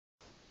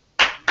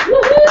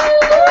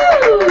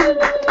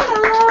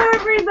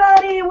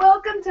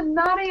Welcome to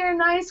Naughty or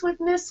Nice with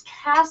Miss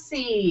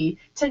Cassie.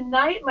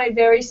 Tonight, my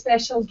very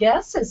special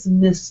guest is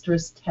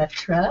Mistress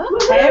Tetra.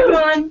 Hey,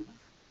 everyone.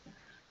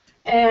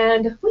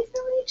 And we've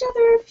known each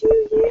other a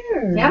few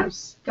years. Yeah,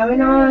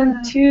 going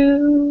on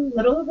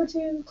little over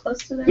two, close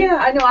to that. Yeah,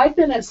 I know. I've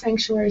been at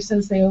Sanctuary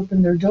since they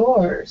opened their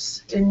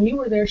doors, and you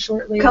were there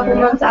shortly a couple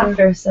months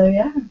after, so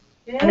yeah.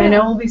 And I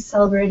know we'll be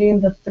celebrating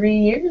the 3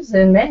 years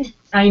in May.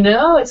 I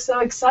know, it's so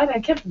exciting. I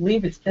can't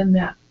believe it's been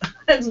that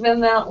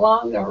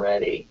long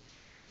already.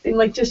 It seemed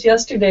like just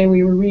yesterday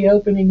we were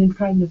reopening and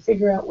trying to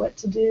figure out what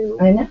to do.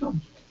 I know.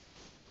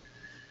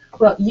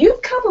 Well,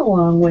 you've come a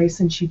long way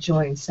since you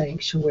joined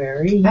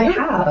Sanctuary. I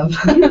have.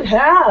 You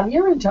have.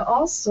 You're into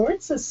all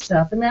sorts of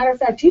stuff. As a matter of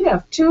fact, you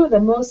have 2 of the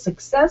most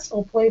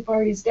successful play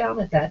parties down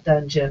at that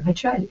dungeon. I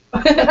tried.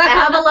 I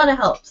have a lot of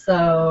help,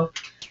 so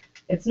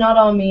it's not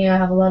all me. I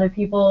have a lot of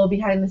people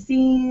behind the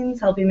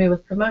scenes helping me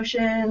with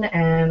promotion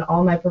and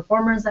all my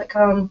performers that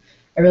come.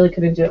 I really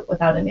couldn't do it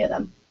without any of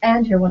them.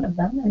 And you're one of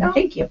them, and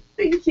thank you.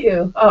 Thank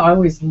you. Oh, I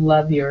always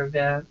love your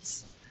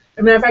events.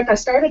 As a matter of fact, I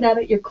started out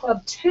at your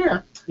Club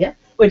Tempt,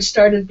 which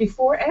started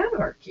before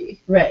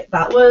Anarchy. Right.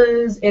 That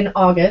was in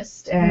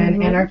August,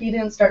 and Anarchy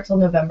didn't start till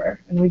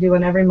November, and we do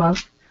one every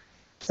month.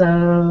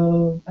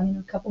 So, I don't know,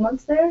 a couple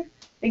months there.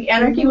 I think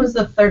Anarchy was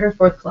the 3rd or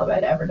 4th club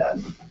I'd ever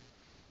done.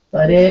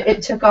 But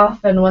it took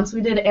off, and once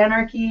we did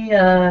Anarchy,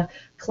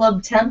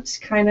 Club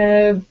Tempt kind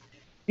of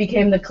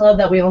became the club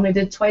that we only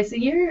did twice a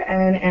year,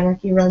 and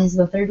Anarchy runs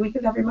the 3rd week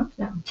of every month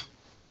now.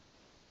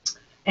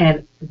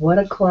 And what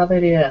a club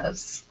it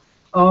is.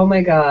 Oh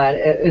my God,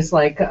 it is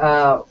like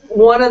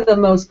one of the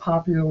most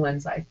popular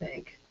ones, I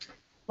think.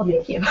 Well,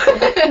 thank you.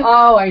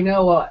 Oh, I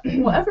know.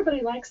 Well,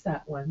 everybody likes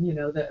that one, you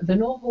know, the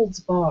no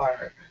holds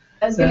bar.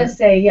 I was going to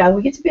say, yeah,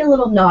 we get to be a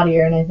little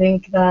naughtier, and I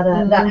think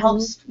that that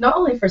helps not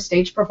only for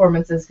stage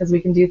performances, because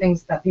we can do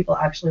things that people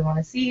actually want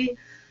to see,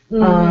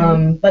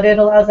 but it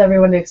allows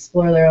everyone to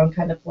explore their own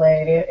kind of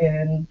play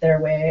in their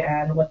way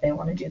and what they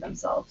want to do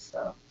themselves.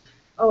 So.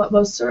 Oh, it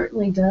most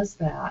certainly does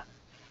that.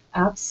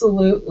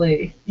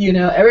 Absolutely. You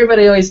know,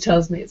 everybody always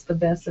tells me it's the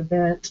best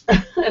event.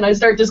 And I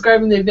start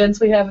describing the events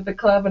we have at the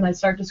club, and I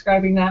start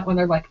describing that one.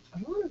 They're like,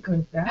 I want to go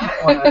to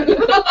that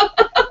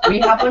one. We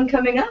have one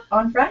coming up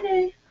on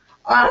Friday.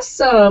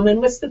 Awesome. And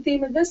what's the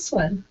theme of this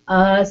one?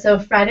 So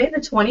Friday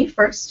the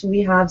 21st, we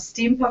have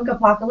Steampunk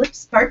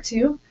Apocalypse Part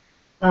 2.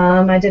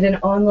 I did an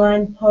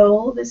online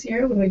poll this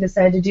year when we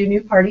decided to do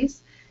new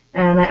parties,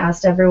 and I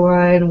asked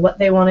everyone what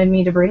they wanted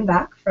me to bring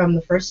back from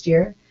the first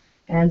year,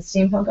 and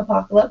Steampunk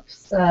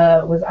Apocalypse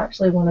was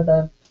actually one of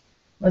the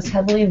most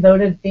heavily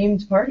voted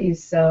themed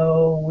parties,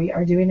 so we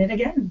are doing it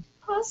again.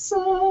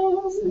 Awesome.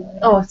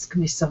 Oh, it's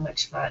going to be so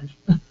much fun.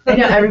 I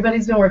know,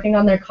 everybody's been working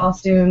on their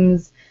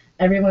costumes.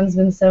 Everyone's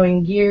been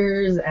sewing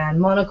gears and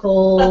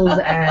monocles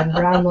and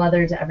brown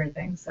leather to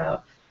everything,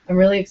 so I'm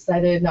really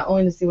excited not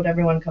only to see what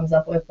everyone comes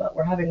up with, but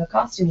we're having a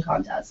costume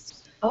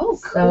contest. Oh,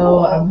 cool.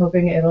 So I'm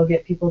hoping it'll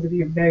get people to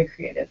be very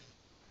creative.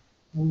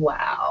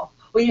 Wow.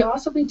 Will you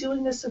also be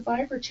doing the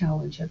Survivor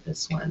Challenge at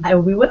this one?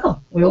 We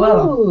will. We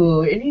will.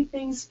 Ooh,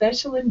 anything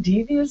special and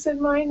devious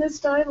in mind this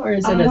time, or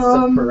is it a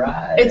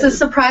surprise? It's a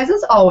surprise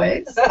as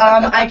always.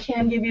 I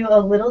can give you a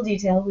little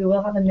detail. We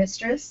will have a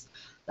mistress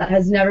that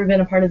has never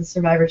been a part of the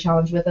Survivor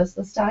Challenge with us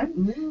this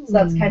time, so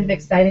that's kind of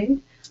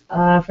exciting.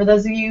 For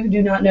those of you who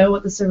do not know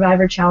what the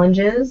Survivor Challenge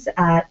is,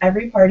 at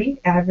every party,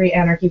 every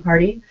Anarchy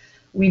party,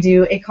 we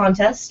do a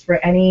contest for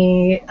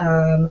any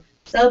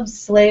subs,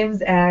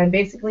 slaves, and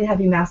basically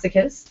heavy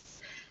masochists,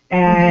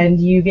 and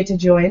you get to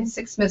join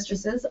 6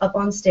 mistresses up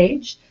on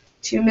stage,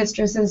 2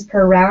 mistresses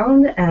per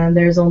round, and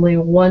there's only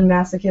 1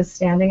 masochist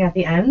standing at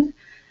the end.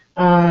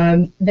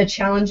 The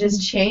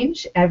challenges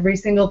change every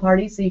single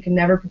party, so you can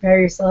never prepare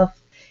yourself.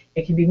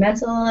 It can be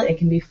mental, it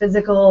can be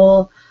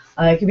physical,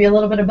 it can be a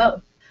little bit of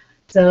both.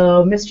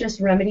 So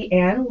Mistress Remedy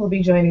Ann will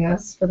be joining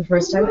us for the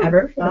first time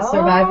ever for the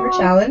Survivor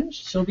Challenge.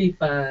 She'll be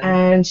fun.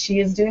 And she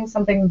is doing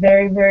something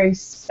very, very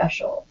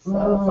special. So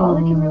that's all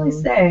I can really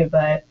say,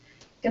 but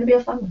it's going to be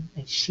a fun one.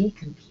 And she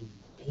can be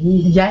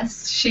mean.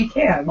 Yes, she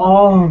can.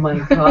 Oh my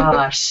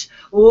gosh.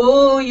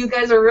 Ooh, you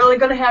guys are really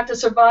going to have to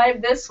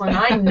survive this one.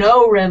 I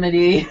know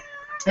Remedy.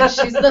 And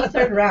she's the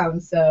 3rd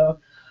round, so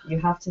you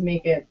have to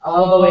make it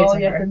all the way to her.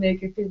 You have to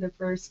make it through the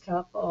first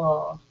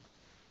couple.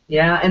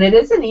 Yeah, and it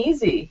isn't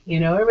easy. You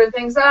know, everybody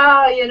thinks,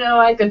 you know,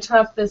 I can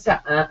tough this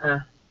out.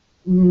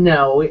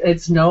 No,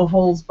 it's no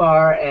holds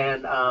bar,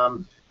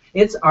 and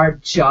it's our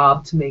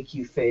job to make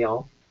you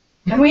fail.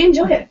 And we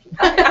enjoy it.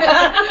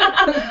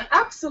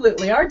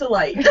 Absolutely, our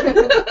delight.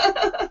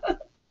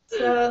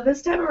 So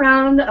this time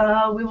around,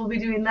 we will be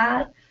doing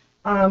that.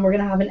 We're going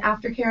to have an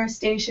aftercare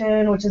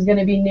station, which is going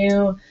to be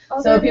new,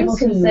 so people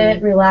can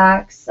sit,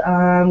 relax.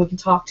 We can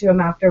talk to them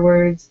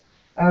afterwards,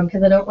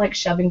 because I don't like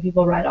shoving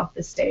people right off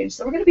the stage.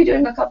 So we're going to be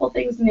doing a couple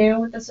things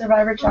new with the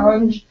Survivor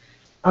Challenge,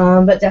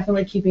 but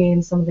definitely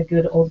keeping some of the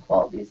good old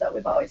qualities that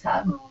we've always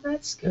had. Oh,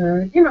 that's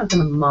good. You're not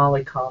going to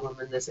mollycoddle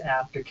them in this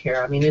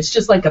aftercare. I mean, it's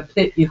just like a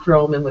pit you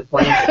throw them in with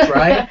blankets,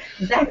 right?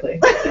 Exactly.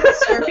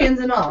 Scorpions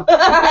and all.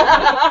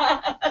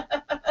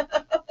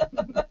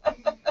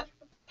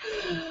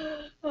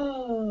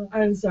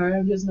 I'm sorry,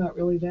 I'm just not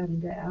really that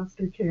into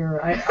aftercare.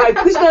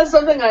 It's not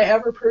something I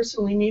ever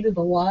personally needed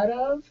a lot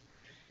of,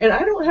 and I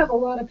don't have a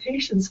lot of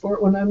patience for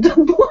it when I'm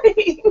done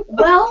playing.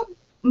 Well,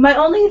 my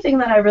only thing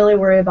that I really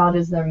worry about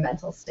is their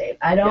mental state.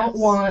 I don't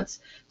want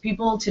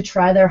people to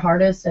try their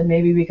hardest, and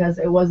maybe because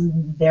it was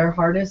their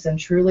hardest and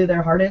truly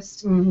their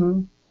hardest,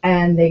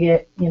 and they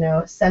get,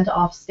 sent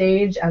off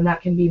stage, and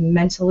that can be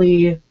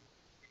mentally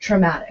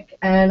traumatic.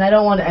 And I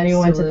don't want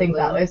anyone to think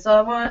that way. So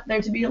I want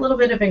there to be a little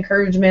bit of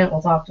encouragement.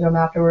 We'll talk to them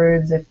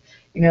afterwards if,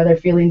 they're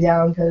feeling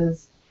down,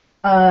 because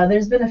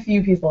there's been a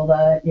few people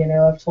that,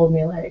 have told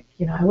me, like,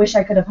 I wish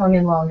I could have hung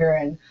in longer,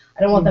 and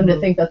I don't want them to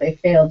think that they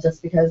failed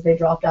just because they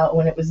dropped out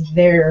when it was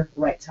their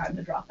right time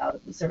to drop out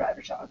of the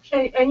Survivor Challenge.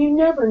 And you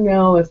never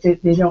know if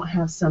they don't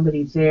have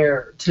somebody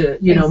there to,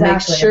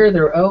 make sure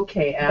they're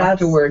okay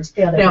afterwards.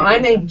 Now, I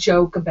may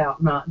joke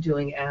about not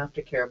doing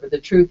aftercare, but the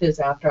truth is,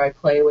 after I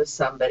play with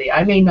somebody,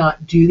 I may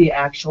not do the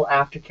actual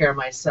aftercare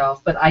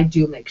myself, but I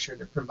do make sure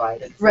they're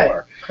provided for.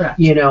 Right.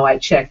 Correct. I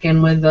check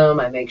in with them.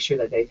 I make sure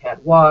that they've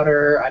had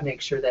water. I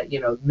make sure that,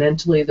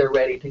 mentally they're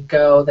ready to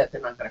go, that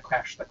they're not going to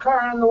crash the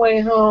car on the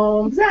way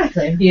home. Exactly.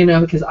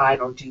 Because I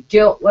don't do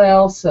guilt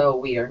well, so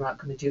we are not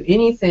going to do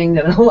anything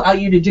that'll allow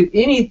you to do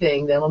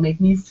anything that'll make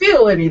me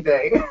feel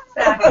anything.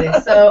 Exactly.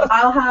 So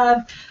I'll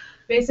have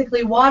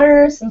basically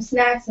water, some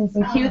snacks, and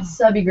some cute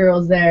subby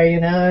girls there,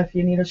 if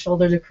you need a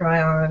shoulder to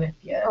cry on.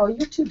 Oh,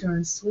 you're too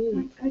darn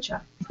sweet. I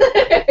try.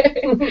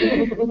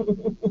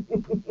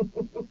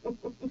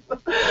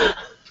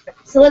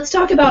 So let's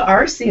talk about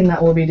our scene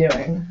that we'll be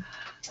doing.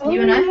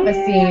 You and I have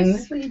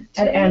a scene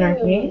at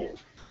Anarchy,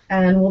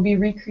 and we'll be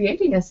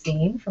recreating a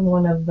scene from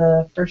one of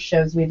the first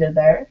shows we did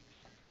there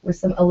with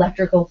some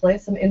electrical play,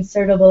 some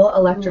insertable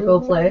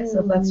electrical play. So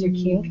if that's your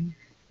kink,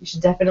 you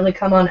should definitely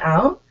come on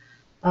out.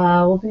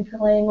 We'll be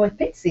playing with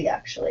Pixie,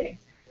 actually.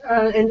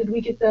 And did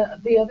we get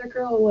the other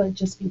girl, or would it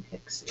just be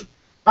Pixie?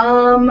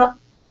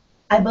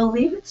 I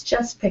believe it's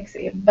just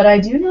Pixie, but I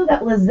do know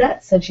that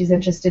Lizette said she's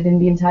interested in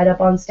being tied up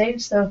on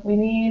stage, so if we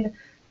need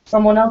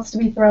someone else to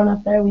be thrown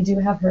up there, we do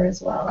have her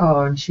as well.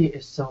 Oh, and she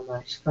is so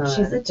much fun.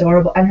 She's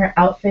adorable, and her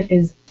outfit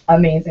is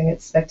amazing.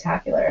 It's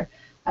spectacular.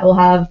 I will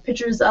have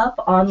pictures up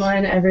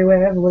online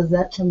everywhere of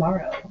Lizette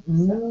tomorrow.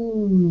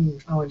 So.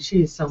 Oh, and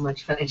she is so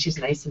much fun, and she's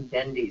nice and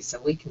bendy, so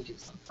we can do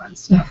some fun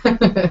stuff.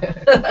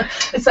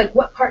 It's like,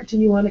 what part do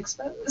you want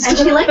exposed? And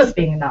she likes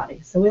being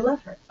naughty, so we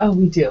love her. Oh,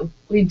 we do.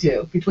 We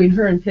do. Between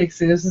her and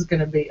Pixie, this is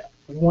going to be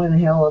one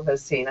hell of a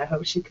scene. I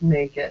hope she can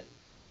make it.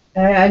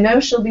 I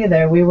know she'll be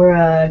there. We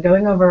were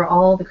going over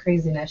all the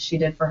craziness she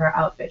did for her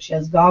outfit. She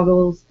has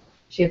goggles.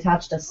 She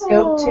attached a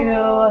scope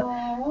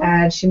to,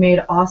 and she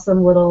made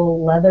awesome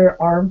little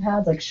leather arm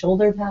pads, like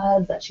shoulder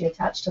pads, that she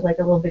attached to like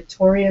a little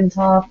Victorian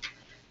top.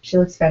 She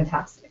looks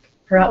fantastic.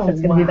 Her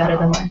outfit's going to be better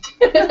than mine.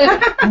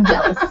 I'm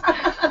jealous.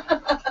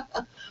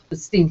 The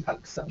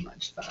steampunk's so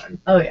much fun.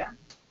 Oh, yeah.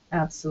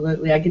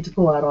 Absolutely. I get to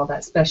pull out all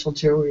that special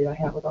jewelry I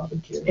have with all the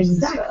gears.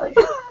 Exactly.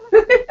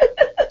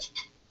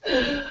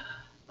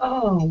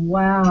 Oh,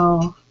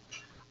 wow.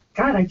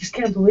 God, I just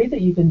can't believe that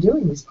you've been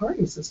doing these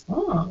parties this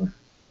long.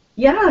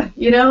 Yeah,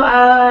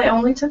 I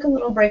only took a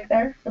little break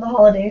there for the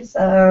holidays.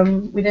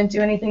 We didn't do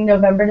anything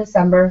November,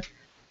 December,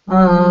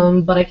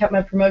 but I kept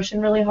my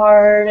promotion really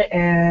hard,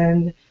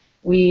 and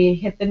we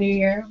hit the new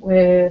year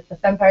with the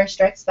Empire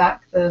Strikes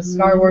Back, the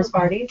Star Wars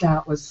party.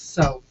 That was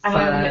so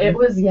fun. And it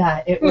was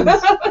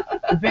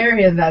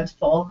very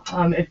eventful.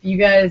 If you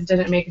guys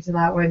didn't make it to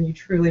that one, you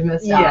truly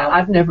missed out. Yeah,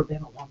 I've never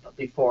been a Wampa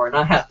before, and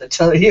I have to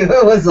tell you,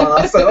 it was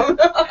awesome.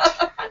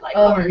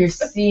 Your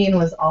scene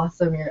was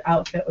awesome. Your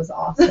outfit was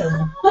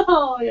awesome.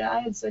 Oh, yeah, I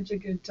had such a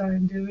good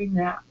time doing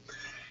that.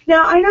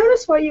 Now, I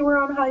noticed while you were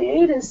on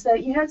hiatus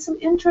that you had some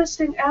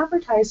interesting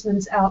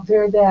advertisements out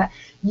there that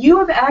you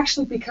have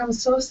actually become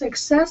so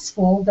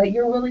successful that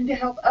you're willing to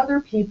help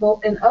other people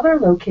in other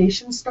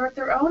locations start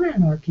their own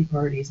anarchy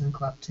parties in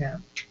Club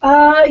Tempt.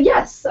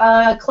 Yes.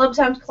 Club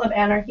Tempt, Club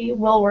Anarchy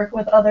will work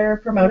with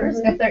other promoters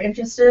if they're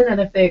interested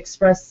and if they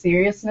express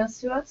seriousness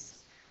to us.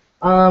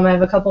 I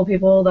have a couple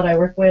people that I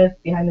work with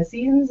behind the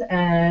scenes,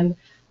 and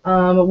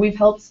we've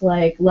helped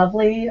like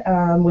Lovely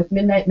with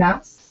Midnight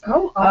Mass.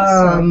 Oh,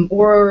 awesome.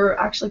 We're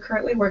actually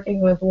currently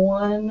working with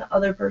one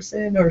other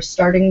person, or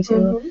starting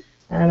to,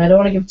 and I don't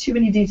want to give too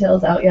many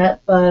details out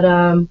yet, but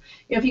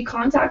if you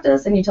contact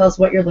us and you tell us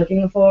what you're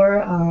looking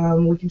for,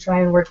 we can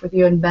try and work with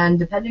you, and then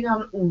depending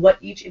on what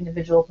each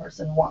individual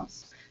person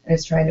wants and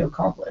is trying to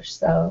accomplish.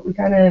 So we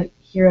kind of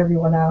hear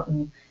everyone out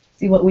and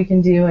see what we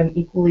can do and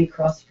equally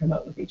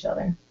cross-promote with each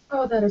other.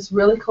 Oh, that is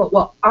really cool.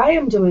 Well, I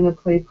am doing a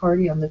play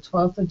party on the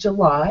 12th of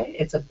July.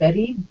 It's a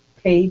Betty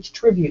Page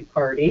tribute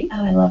party.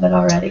 Oh, I love it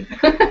already.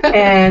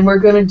 And we're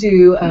going to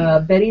do a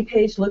Betty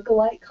Page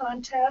look-alike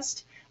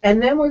contest,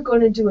 and then we're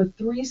going to do a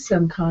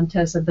threesome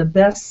contest of the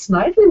best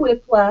Snidely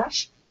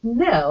Whiplash,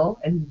 Nell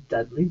and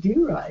Dudley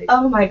Do Right.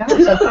 Oh my gosh,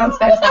 that sounds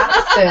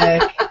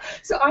fantastic.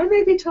 So I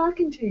may be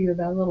talking to you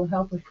about a little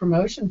help with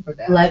promotion for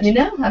that. Let me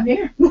know. I'm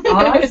here.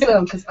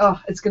 Awesome, because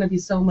it's going to be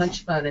so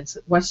much fun. It's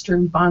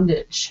Western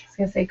bondage. I was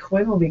gonna say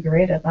Quinn will be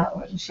great at that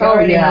one. She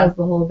already has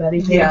the whole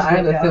Betty page. Yeah, I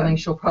have a feeling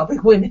she'll probably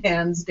win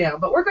hands down,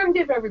 but we're going to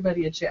give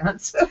everybody a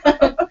chance.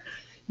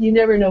 You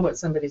never know what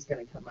somebody's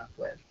going to come up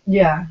with.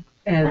 Yeah,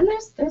 and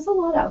there's a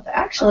lot out there.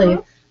 Actually,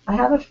 I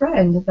have a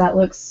friend that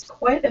looks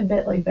quite a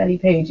bit like Betty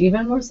Page,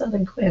 even more so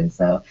than Quinn.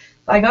 So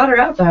if I got her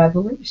out there, I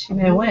believe she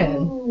may win.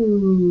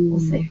 Ooh. We'll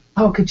see.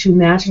 Oh, could you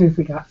imagine if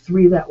we got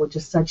 3 that were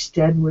just such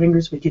dead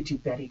ringers? We could do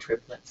Betty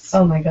triplets.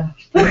 Oh my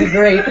gosh, that'd be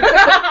great.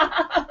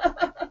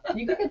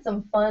 You could get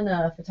some fun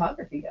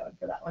photography going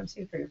for that one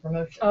too for your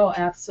promotion. Oh,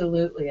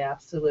 absolutely,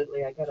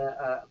 absolutely. I got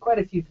quite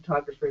a few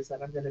photographers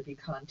that I'm going to be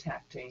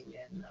contacting,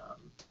 and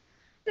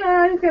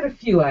I've got a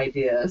few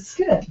ideas.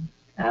 Good.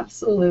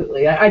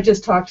 Absolutely. I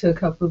just talked to a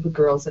couple of the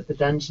girls at the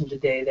dungeon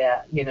today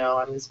that,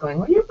 I'm just going,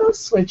 well, you're both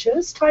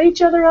switches. Tie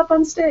each other up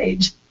on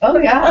stage. Oh,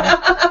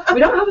 yeah. We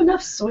don't have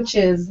enough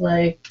switches,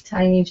 like,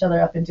 tying each other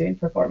up and doing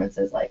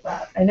performances like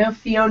that. I know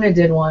Fiona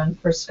did one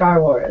for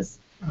Star Wars.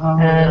 Oh,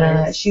 and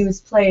nice. She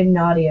was playing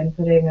naughty and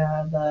putting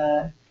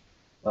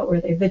what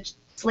were they? The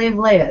slave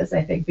Leias,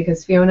 I think,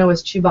 because Fiona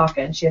was Chewbacca,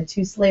 and she had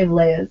 2 slave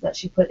Leias that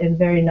she put in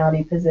very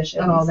naughty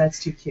positions. Oh,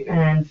 that's too cute.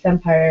 And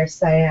Vampire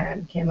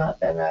Cyan came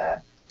up and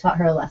taught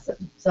her a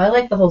lesson. So I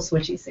like the whole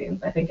switchy scene.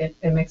 I think it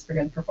makes for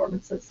good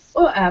performances.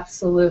 Well,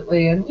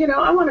 absolutely. And,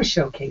 I want to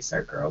showcase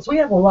our girls. We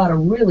have a lot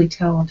of really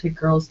talented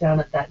girls down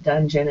at that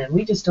dungeon, and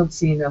we just don't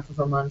see enough of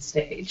them on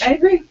stage. I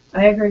agree.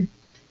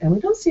 And we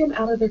don't see them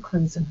out of their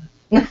clothes enough.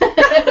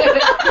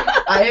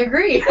 I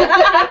agree.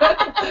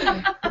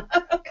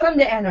 Come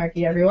to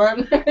Anarchy,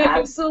 everyone.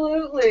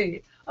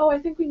 Absolutely. Oh, I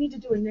think we need to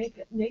do a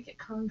naked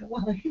conga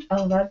line.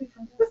 Oh, that'd be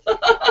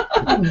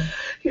fantastic.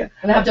 Yeah.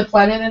 And I have to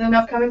plan it in an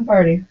upcoming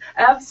party.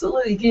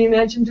 Absolutely. Can you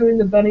imagine doing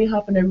the bunny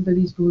hop and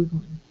everybody's blue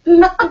going?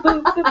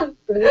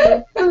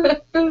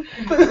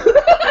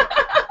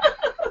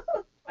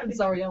 I'm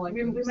sorry,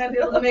 we might be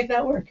able to make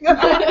that work.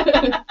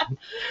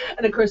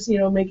 And of course,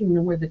 making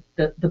them wear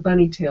the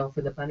bunny tail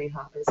for the bunny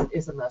hop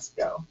is a must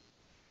go.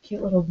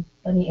 Cute little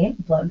bunny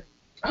ant plug.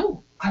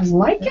 Oh, I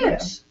like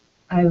it.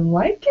 I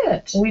like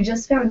it. We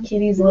just found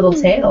Kitty's little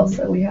tail,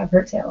 so we have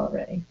her tail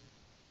already.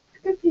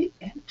 It could be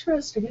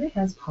interesting. It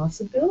has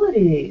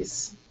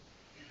possibilities.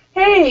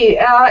 Hey,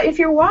 if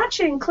you're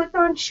watching, click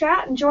on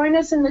chat and join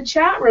us in the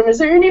chat room. Is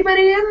there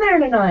anybody in there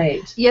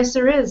tonight? Yes,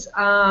 there is.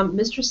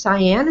 Mistress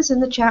Cyan is in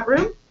the chat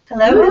room.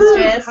 Hello,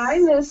 Mistress. Hi,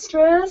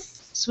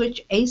 Mistress.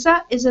 Switch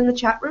Asa is in the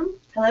chat room.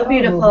 Hello,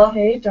 beautiful. Oh,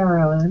 hey,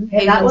 darling.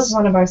 Hey, that was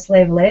one of our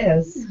slave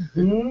Leias.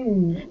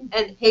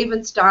 And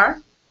Haven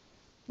Star.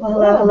 Well,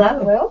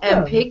 hello. Welcome.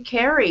 And Pig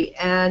Carrie.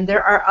 And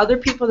there are other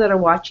people that are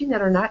watching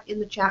that are not in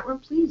the chat room.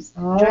 Please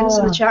join us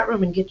in the chat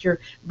room and get your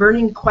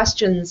burning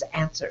questions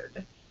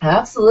answered.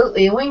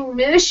 Absolutely. We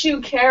miss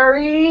you,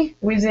 Carrie.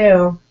 We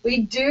do.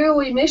 We do.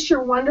 We miss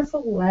your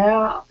wonderful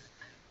laugh.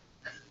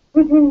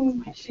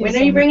 When are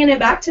you bringing it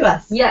back to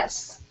us?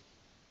 Yes.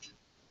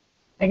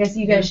 I guess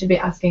you guys should be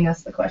asking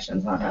us the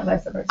questions, huh? Not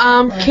vice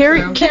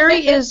versa.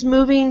 Carrie is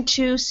moving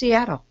to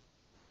Seattle.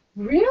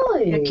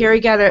 Really? Yeah, Carrie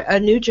got a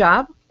new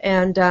job,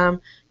 and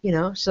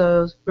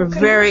so we're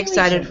very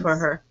excited for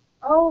her.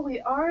 Oh, we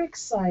are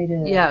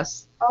excited.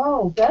 Yes.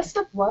 Oh, best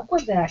of luck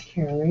with that,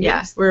 Carrie.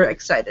 Yes, we're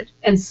excited.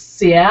 And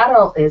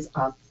Seattle is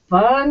a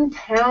fun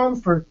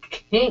town for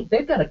kink.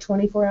 They've got a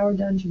 24-hour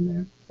dungeon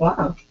there.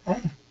 Wow.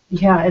 Okay.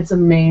 Yeah, it's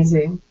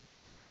amazing.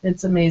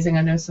 It's amazing.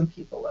 I know some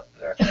people up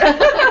there.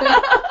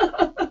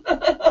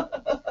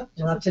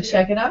 You'll have to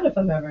check it out if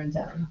I'm ever in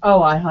town.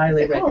 Oh, I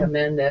highly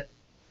recommend it.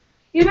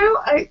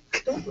 I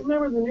don't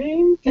remember the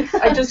name.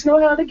 I just know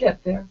how to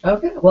get there.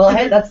 Okay. Well,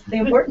 hey, that's the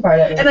important part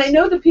of it. And I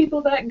know the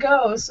people that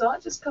go, so I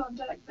just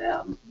contact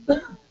them.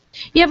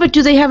 Yeah, but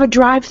do they have a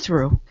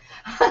drive-through?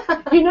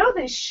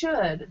 They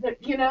should.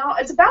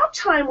 It's about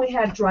time we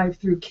had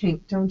drive-through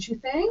kink, don't you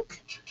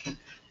think?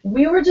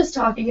 We were just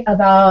talking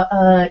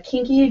about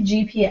kinky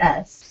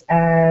GPS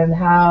and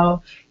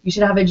how you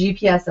should have a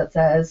GPS that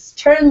says,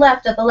 turn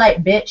left at the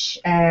light, bitch,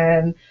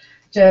 and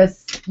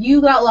just, you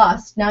got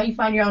lost, now you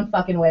find your own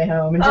fucking way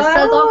home, and just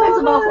says all kinds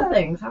of awful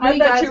things. How many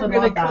guys would want that?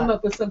 I thought you were going to come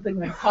up with something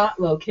like hot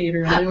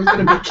locator, and it was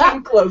going to be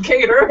kink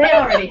locator. They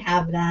already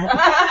have that.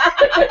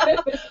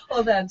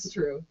 Well, that's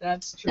true.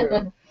 That's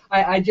true.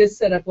 I just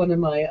set up one of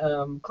my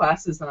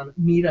classes on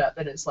Meetup,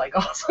 and it's like,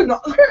 also, there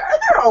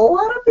are a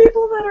lot of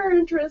people that are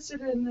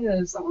interested in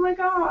this. Oh my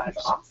gosh.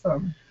 That's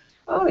awesome.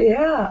 Oh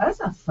yeah, that's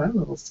a fun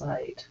little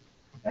site.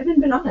 I haven't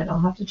been on it. I'll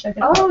have to check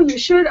it out. Oh, you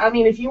should. I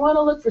mean, if you want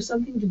to look for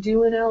something to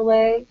do in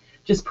LA,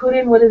 just put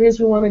in what it is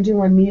you want to do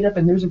on Meetup,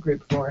 and there's a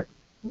group for it.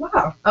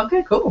 Wow.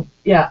 Okay, cool.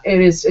 Yeah, it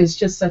is. It's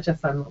just such a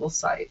fun little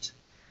site.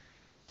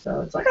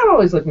 So it's like I'm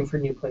always looking for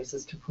new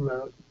places to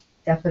promote.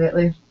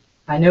 Definitely.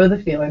 I know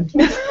the feeling.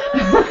 I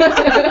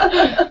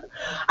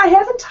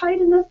haven't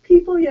tied enough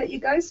people yet. You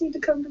guys need to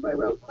come to my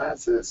rope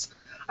classes.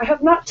 I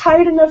have not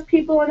tied enough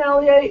people in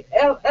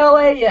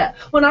LA yet.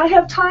 When I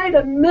have tied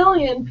 1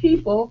 million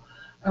people,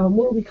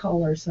 what do we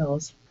call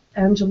ourselves?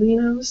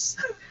 Angelinos?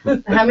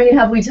 How many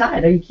have we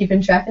tied? Are you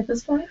keeping track at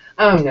this point?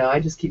 Oh, no, I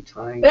just keep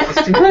tying.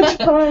 It's too much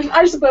fun.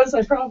 I suppose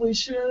I probably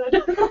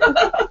should.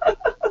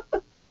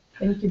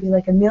 And you could be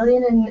like 1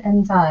 million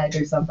and tied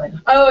or something.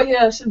 Oh,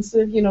 yes,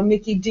 instead of,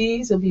 Mickey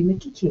D's, it'll be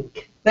Mickey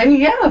Kink. There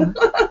you go.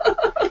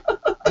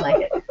 I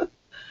like it.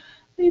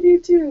 I do,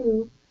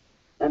 too.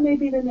 That may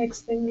be the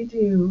next thing we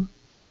do.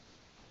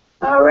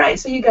 All right,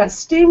 so you got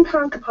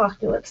Steampunk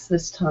Apocalypse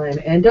this time.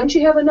 And don't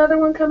you have another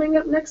one coming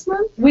up next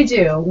month? We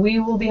do. We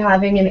will be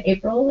having in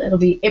April. It'll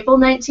be April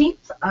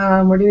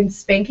 19th. We're doing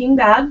Spanking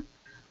Bad.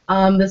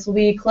 This will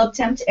be Club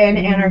Tempt and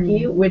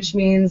Anarchy, which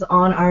means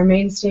on our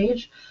main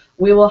stage,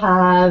 we will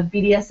have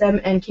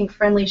BDSM and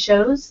kink-friendly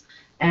shows.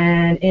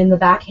 And in the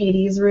back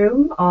Hades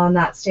room, on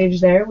that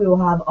stage there, we will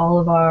have all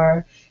of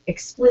our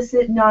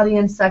explicit, naughty,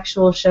 and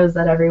sexual shows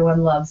that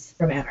everyone loves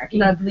from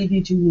Anarchy. And I believe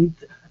you do need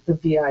the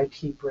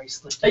VIP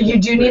bracelet. You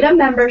do need a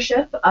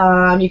membership.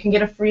 You can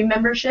get a free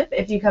membership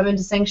if you come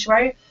into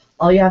Sanctuary.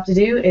 All you have to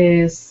do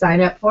is sign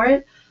up for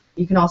it.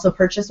 You can also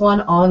purchase one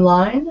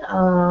online.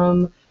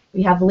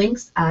 We have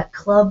links at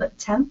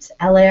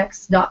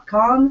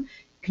clubtemptlax.com. You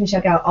can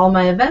check out all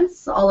my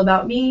events, all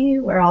about me,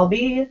 where I'll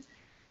be,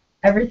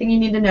 everything you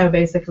need to know,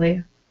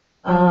 basically.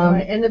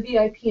 And the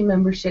VIP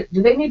membership,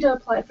 do they need to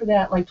apply for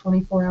that like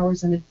 24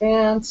 hours in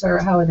advance, or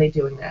how are they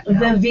doing that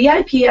now? The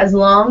VIP, as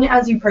long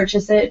as you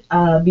purchase it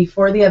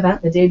before the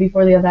event, the day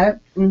before the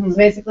event, so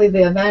basically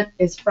the event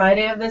is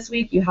Friday of this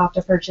week, you have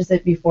to purchase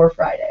it before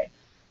Friday.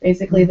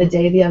 Basically, the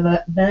day of the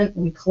event,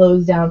 we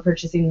close down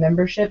purchasing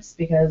memberships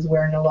because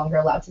we're no longer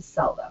allowed to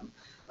sell them.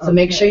 So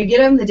make sure you get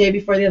them the day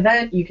before the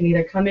event. You can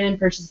either come in,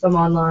 purchase them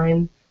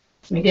online.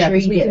 Make sure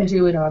you we get can it.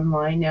 do it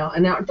online now.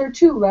 And now, are there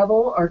 2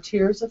 level or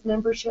tiers of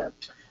membership?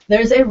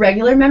 There's a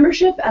regular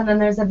membership, and then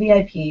there's a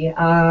VIP.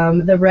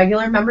 The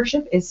regular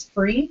membership is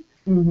free.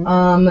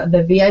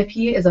 The VIP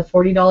is a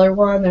 $40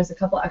 one. There's a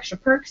couple extra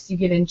perks. You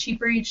get in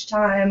cheaper each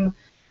time.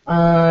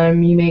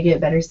 You may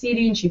get better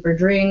seating, cheaper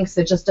drinks.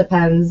 It just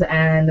depends.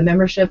 And the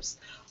memberships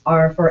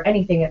are for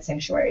anything at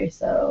Sanctuary.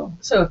 So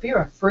if you're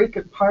a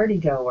frequent party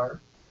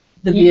goer,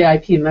 the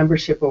VIP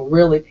membership will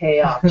really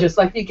pay off. Just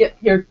like you get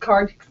your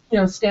card,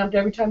 stamped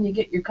every time you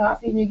get your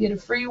coffee and you get a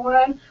free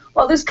one.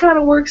 Well, this kind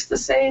of works the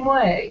same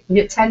way. You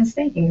get 10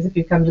 spankings if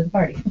you come to the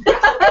party.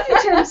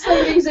 10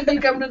 spankings if you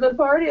come to the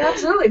party.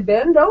 Absolutely.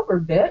 Bend over,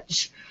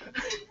 bitch.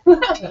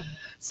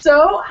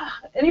 So,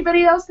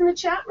 anybody else in the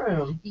chat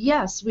room?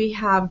 Yes, we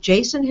have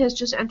Jason has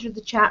just entered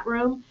the chat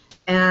room,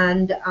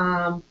 and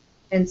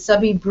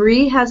Subby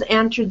Bree has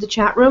entered the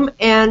chat room,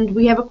 and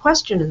we have a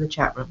question in the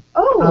chat room.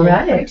 Oh, all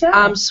right.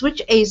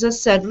 Switch Aza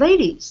said,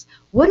 ladies,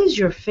 what is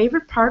your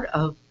favorite part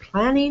of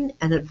planning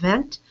an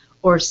event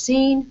or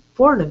scene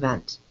for an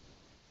event?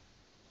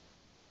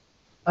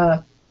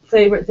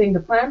 Favorite thing to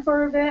plan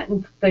for an event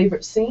and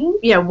favorite scene?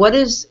 Yeah, what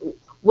is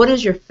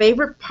your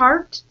favorite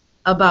part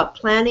about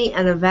planning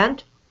an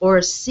event or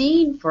a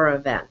scene for an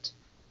event?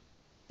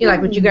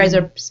 Like when you guys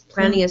are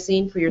planning a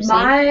scene for your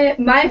scene?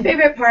 My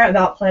favorite part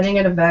about planning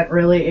an event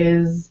really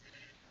is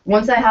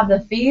once I have the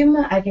theme,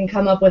 I can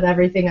come up with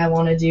everything I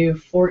want to do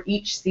for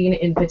each scene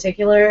in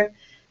particular.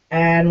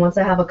 And once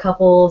I have a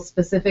couple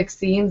specific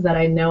scenes that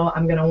I know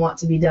I'm going to want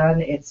to be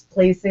done, it's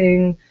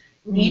placing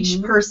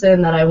each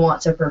person that I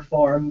want to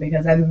perform,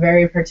 because I'm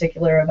very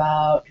particular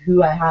about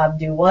who I have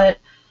do what.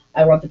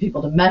 I want the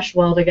people to mesh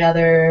well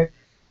together.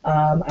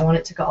 I want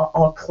it to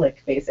all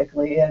click,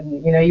 basically.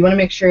 And, you want to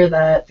make sure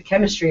that the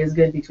chemistry is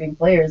good between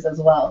players as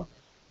well.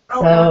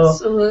 Oh,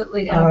 so,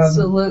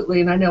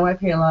 absolutely. And I know I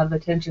pay a lot of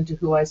attention to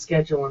who I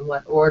schedule in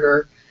what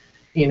order,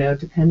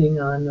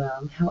 depending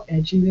on how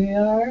edgy they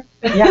are.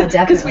 Yeah,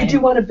 definitely. Because we do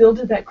want to build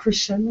to that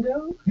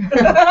crescendo.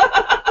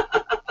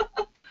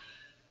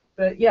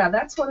 But, yeah,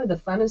 that's one of the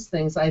funnest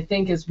things, I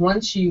think, is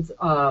once you've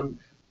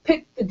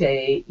picked the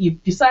day,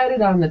 you've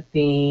decided on the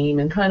theme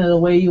and kind of the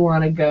way you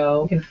want to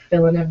go. You can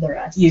fill in the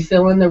rest. You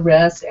fill in the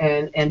rest,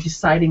 and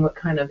deciding what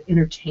kind of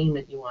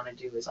entertainment you want to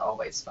do is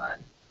always fun.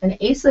 And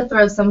Asa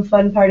throws some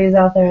fun parties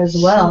out there as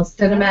well.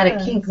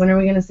 Cinematic Kink, when are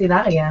we going to see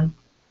that again?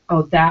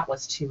 Oh, that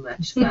was too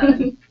much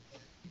fun.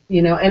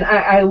 And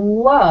I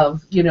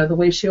love, the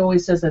way she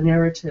always does a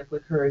narrative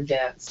with her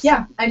events.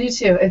 Yeah, I do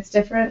too. It's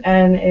different,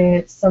 and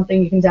it's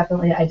something you can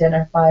definitely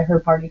identify her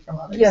party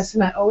from others. Yes,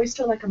 and I always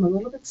feel like I'm a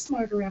little bit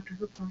smarter after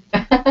her party.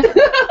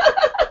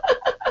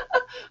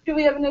 Do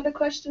we have another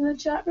question in the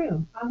chat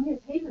room?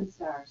 Here's Haven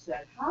Star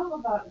said, how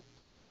about,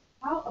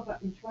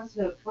 and she wants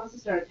to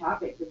start a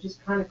topic, which is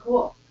kind of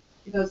cool.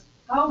 She goes,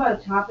 how about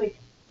a topic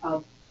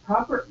of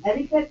proper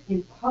etiquette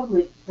in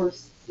public for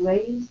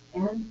slaves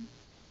and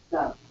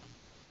subs?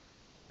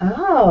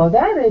 Oh,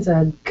 that is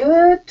a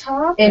good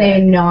topic. In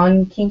a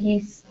non-kinky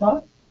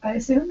spot, I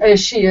assume?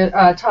 Is she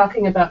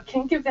talking about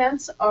kink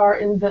events or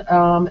in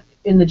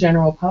the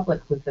general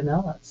public with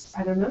vanillas?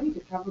 I don't know. You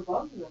could cover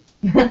both of them.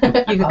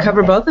 You could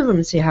cover both of them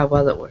and see how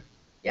well it works.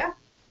 Yeah.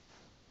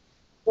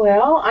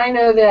 Well, I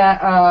know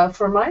that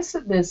for my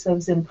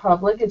submissives in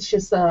public, it's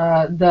just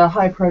the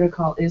high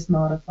protocol is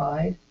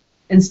modified.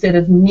 Instead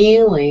of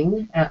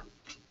kneeling at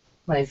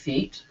my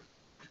feet,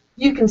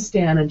 you can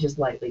stand and just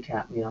lightly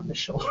tap me on the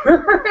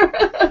shoulder.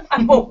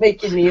 I won't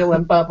make you kneel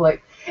in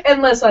public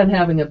unless I'm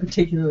having a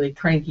particularly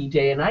cranky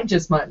day, and I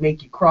just might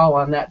make you crawl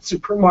on that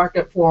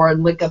supermarket floor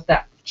and lick up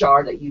that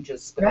jar that you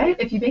just spilled. Right?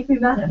 If you make me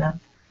mad enough.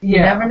 You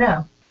never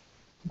know.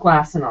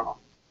 Glass and all.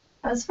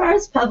 As far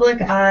as public,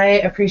 I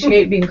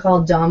appreciate being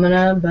called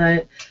Domina,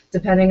 but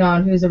depending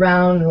on who's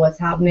around and what's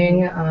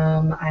happening,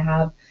 I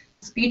have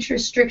speech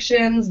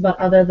restrictions, but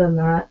other than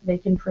that, they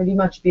can pretty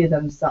much be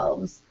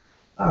themselves.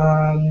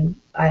 I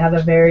have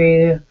a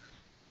very,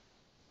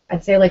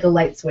 I'd say like a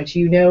light switch.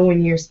 You know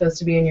when you're supposed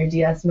to be in your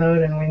DS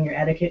mode and when your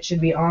etiquette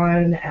should be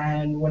on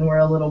and when we're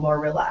a little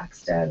more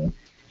relaxed. And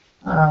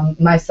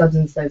my subs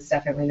and subs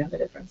definitely know the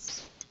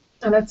difference.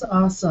 And that's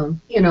awesome.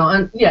 You know,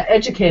 and yeah,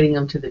 educating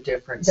them to the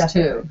difference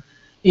Definitely. too.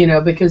 You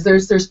know, because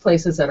there's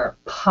places that are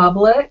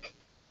public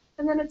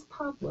and then it's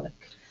public.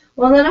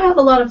 Well, then I have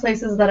a lot of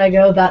places that I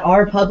go that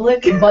are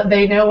public, but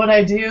they know what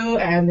I do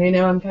and they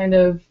know I'm kind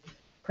of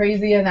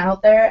crazy and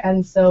out there,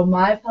 and so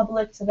my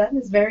public to them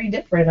is very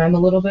different. I'm a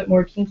little bit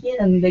more kinky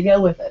and they go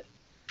with it.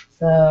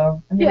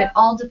 So, I mean, it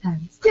all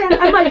depends. Yeah,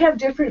 I might have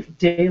different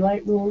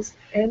daylight rules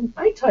and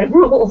nighttime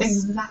rules.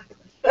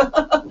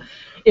 Exactly.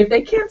 If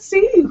they can't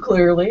see you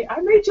clearly, I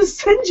may just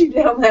send you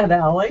down that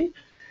alley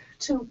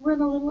to run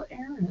a little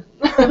errand.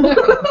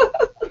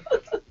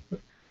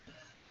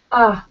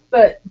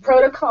 But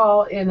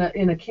protocol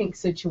in a kink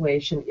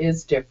situation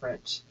is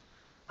different.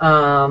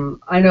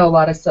 I know a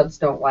lot of subs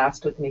don't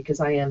last with me because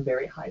I am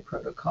very high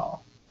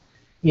protocol.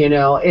 You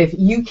know, if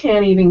you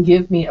can't even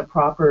give me a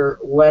proper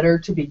letter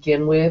to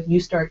begin with, you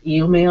start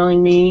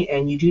emailing me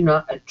and you do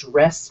not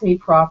address me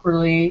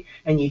properly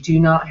and you do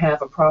not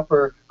have a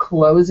proper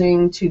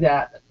closing to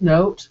that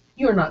note,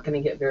 you're not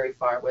going to get very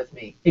far with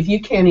me. If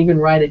you can't even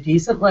write a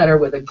decent letter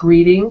with a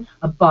greeting,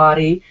 a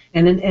body,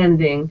 and an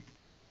ending,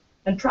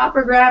 And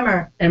proper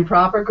grammar.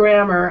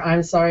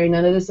 I'm sorry,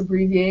 none of this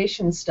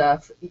abbreviation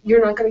stuff,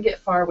 you're not going to get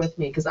far with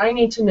me because I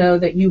need to know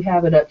that you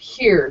have it up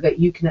here, that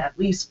you can at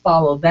least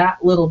follow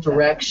that little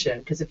direction.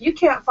 Because if you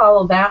can't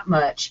follow that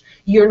much,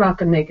 you're not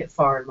going to make it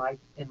far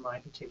in my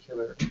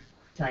particular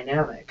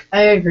dynamic.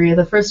 I agree.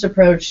 The first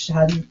approach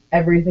has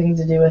everything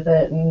to do with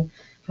it and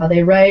how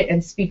they write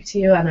and speak to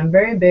you, and I'm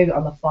very big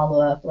on the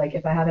follow-up. Like,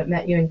 if I haven't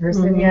met you in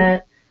person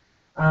yet,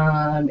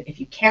 if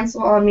you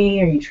cancel on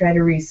me or you try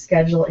to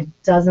reschedule, it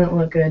doesn't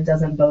look good,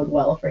 doesn't bode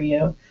well for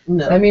you.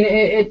 No. So, I mean,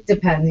 it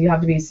depends. You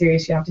have to be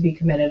serious. You have to be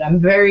committed. I'm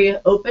very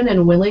open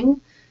and willing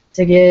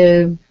to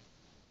give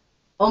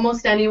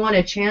almost anyone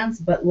a chance,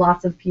 but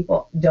lots of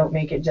people don't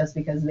make it just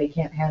because they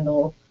can't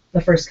handle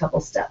the first couple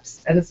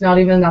steps. And it's not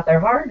even that they're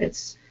hard.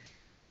 It's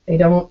they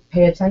don't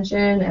pay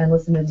attention and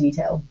listen to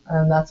detail.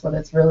 And that's what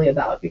it's really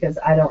about, because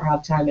I don't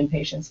have time and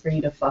patience for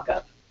you to fuck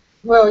up.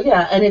 Well,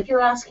 yeah, and if you're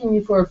asking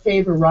me for a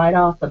favor right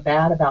off the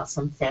bat about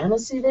some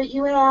fantasy that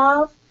you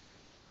have,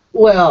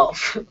 well,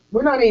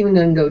 we're not even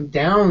going to go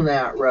down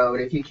that road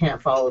if you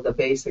can't follow the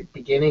basic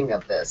beginning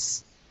of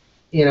this.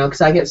 You know,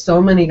 because I get so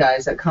many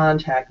guys that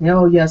contact me,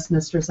 oh, yes,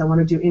 mistress, I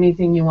want to do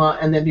anything you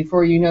want, and then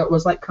before you know it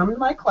was like, come to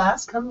my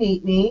class, come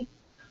meet me.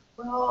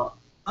 Well,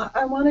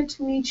 I wanted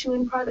to meet you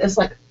in private. It's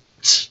like,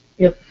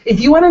 Yep. If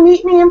you want to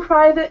meet me in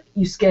private,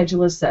 you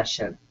schedule a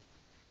session.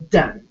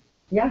 Done.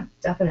 Yeah,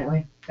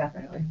 definitely.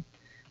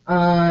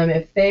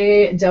 If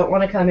they don't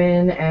want to come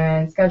in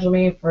and schedule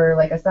me for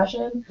like a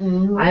session,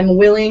 I'm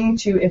willing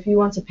to, if you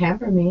want to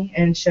pamper me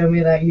and show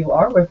me that you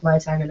are worth my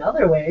time in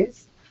other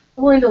ways,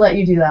 I'm willing to let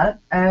you do that.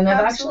 And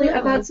I've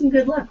had some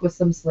good luck with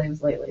some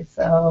slaves lately.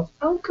 So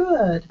Oh,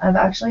 good. I've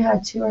actually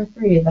had 2 or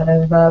 3 that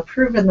have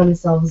proven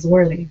themselves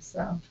worthy.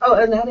 So Oh,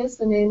 and that is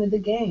the name of the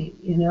game,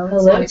 you know. It's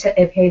hello like,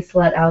 to a pay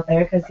slut out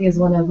there, because he is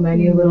one of my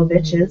new little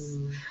bitches.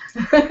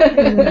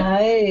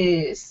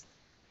 Nice.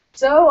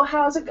 So,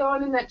 how's it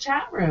going in that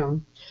chat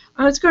room?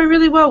 It's going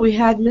really well. We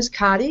had Miss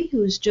Cotty,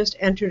 who's just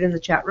entered in the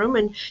chat room,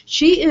 and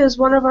she is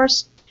one of our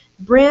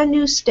brand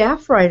new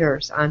staff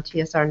writers on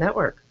TSR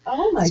Network.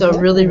 Oh, my So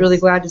goodness. really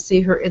glad to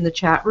see her in the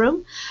chat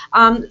room.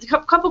 A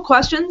couple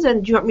questions,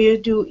 and do you want me to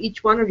do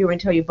each one, or do you want me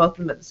to tell you both of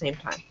them at the same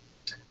time?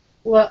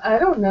 Well, I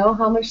don't know.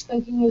 How much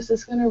thinking is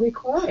this going to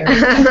require?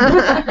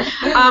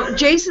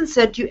 Jason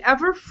said, do you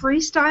ever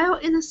freestyle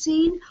in a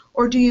scene,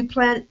 or do you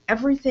plan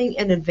everything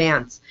in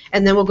advance?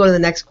 And then we'll go to the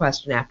next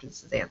question after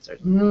this is answered.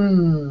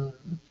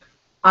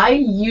 I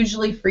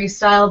usually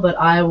freestyle, but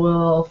I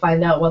will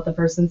find out what the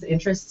person's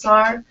interests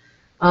are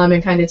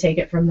and kind of take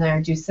it from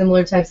there. Do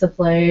similar types of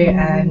play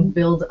and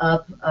build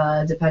up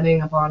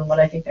depending upon what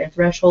I think their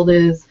threshold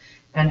is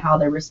and how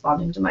they're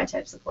responding to my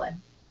types of play.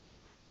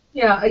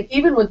 Yeah,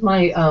 even with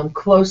my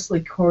closely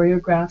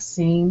choreographed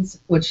scenes,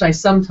 which I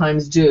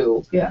sometimes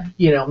do,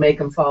 you know, make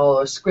them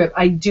follow a script,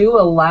 I do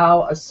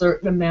allow a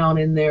certain amount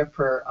in there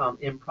for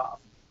improv.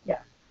 Yeah.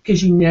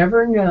 because you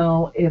never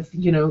know if,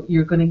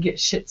 you're going to get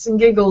shits and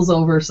giggles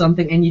over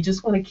something, and you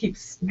just want to keep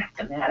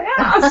smacking that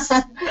ass.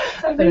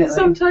 I mean,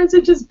 sometimes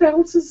it just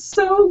bounces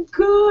so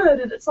good,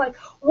 and it's like,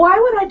 why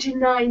would I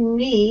deny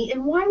me,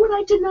 and why would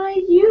I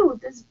deny you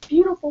this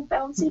beautiful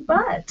bouncy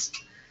butt?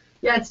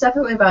 Yeah, it's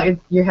definitely about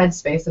your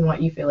headspace and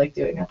what you feel like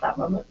doing at that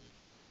moment.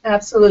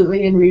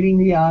 Absolutely, and reading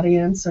the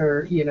audience,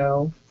 or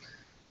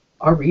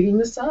or reading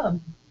the sub.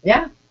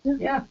 Yeah.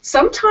 Yeah.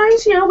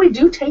 Sometimes, we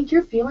do take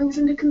your feelings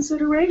into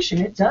consideration.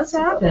 It does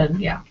happen.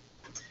 Yeah.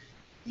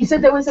 You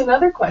said there was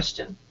another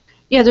question.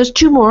 Yeah, there's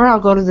two more. I'll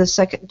go to the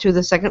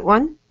second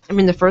one. I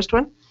mean, the first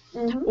one.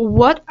 Mm-hmm.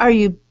 What are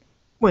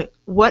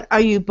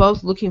you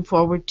both looking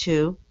forward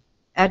to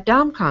at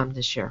DomCon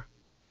this year?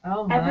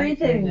 Oh my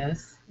Everything.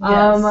 Goodness.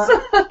 Yes.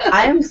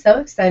 I am so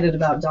excited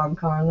about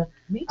DomCon.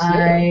 Me too.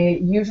 I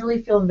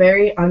usually feel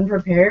very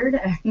unprepared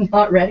and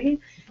not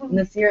ready. And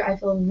this year I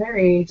feel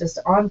very just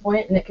on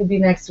point, and it could be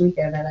next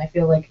weekend, and I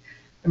feel like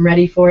I'm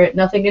ready for it.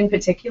 Nothing in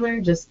particular,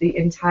 just the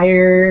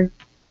entire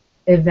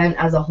event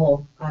as a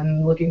whole.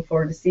 I'm looking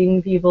forward to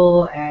seeing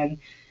people and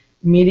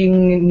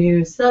meeting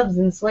new subs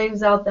and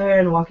slaves out there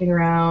and walking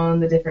around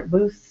the different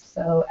booths.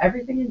 So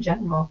everything in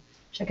general.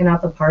 Checking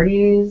out the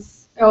parties.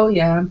 Oh,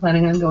 yeah, I'm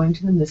planning on going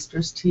to the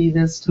Mistress Tea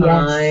this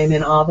time,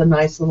 and all the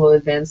nice little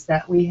events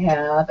that we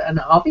have.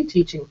 And I'll be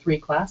teaching 3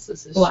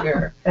 classes this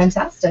year.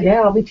 Fantastic.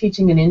 Yeah, I'll be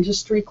teaching an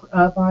industry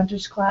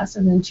bondage class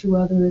and then 2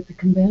 other at the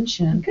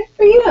convention. Good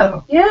for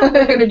you. Yeah,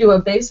 we're going to do a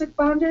basic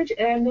bondage,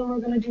 and then we're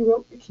going to do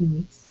rope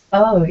bikinis.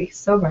 Oh,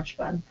 so much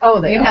fun. Oh,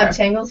 they You can are. have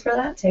Tangles for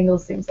that?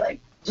 Tangles seems like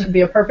should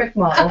be a perfect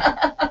model.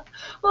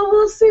 Well,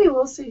 we'll see.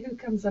 We'll see who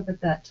comes up at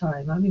that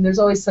time. I mean, there's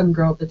always some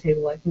girl at the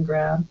table I can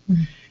grab.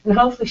 And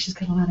hopefully she's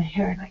got a lot of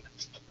hair, and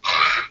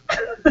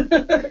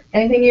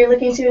Anything you're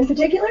looking to in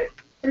particular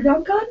for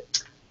DomCon?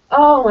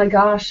 Oh my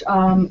gosh.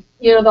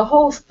 The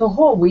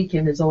whole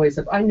weekend is always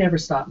I never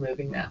stop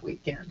moving that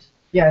weekend.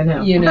 Yeah, I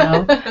know.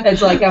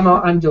 It's like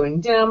I'm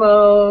doing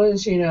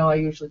demos, I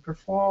usually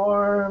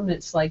perform.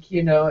 It's like,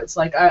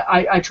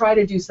 I try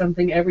to do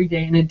something every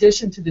day in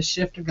addition to the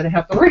shift I'm going to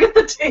have to work at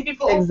the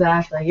table.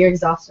 Exactly. You're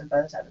exhausted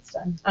by the time it's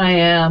done. I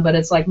am, but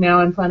it's like now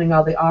I'm planning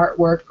all the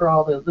artwork for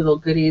all the little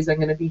goodies I'm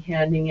going to be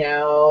handing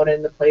out,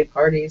 and the play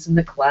parties and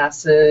the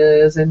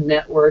classes and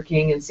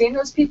networking and seeing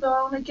those people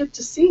I want to get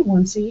to see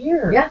once a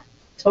year. Yeah,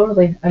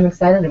 totally. I'm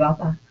excited about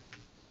that.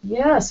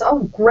 Yes. Oh,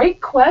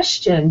 great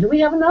question. Do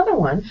we have another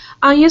one?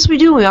 Yes, we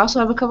do. We also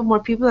have a couple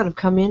more people that have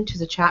come into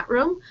the chat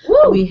room.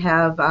 Woo! We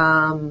have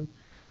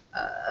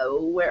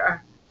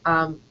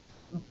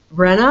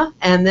Brenna,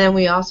 and then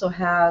we also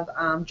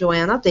have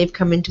Joanna. They've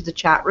come into the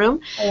chat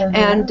room.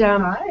 And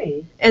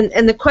hi.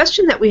 And the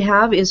question that we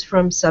have is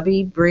from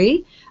Subby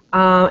Bree.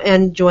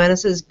 And Joanna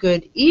says,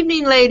 "Good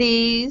evening,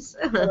 ladies."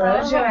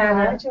 Hello,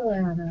 Joanna. Hi,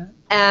 Joanna.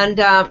 And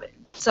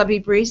Subby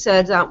Bree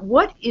said,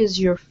 "What is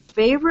your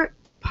favorite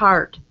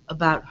part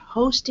about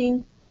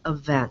hosting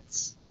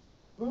events?"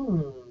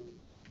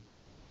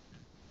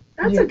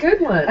 That's a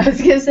good one. I was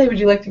going to say, would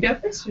you like to go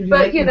first?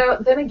 But,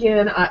 then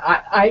again,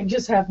 I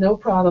just have no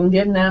problem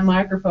getting that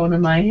microphone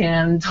in my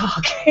hand and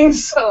talking.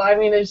 So, I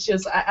mean, it's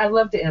just, I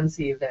love to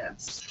MC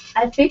events.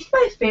 I think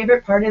my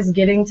favorite part is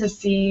getting to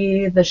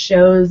see the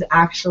shows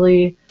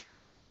actually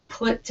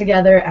put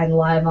together and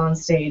live on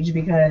stage,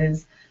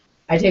 because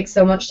I take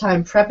so much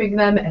time prepping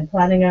them and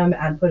planning them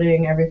and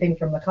putting everything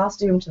from the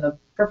costume to the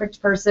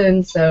perfect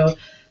person. So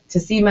to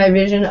see my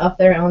vision up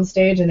there on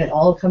stage and it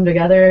all come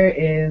together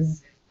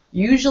is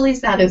usually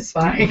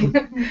satisfying.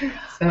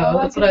 So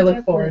that's what I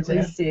look forward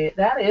to. See,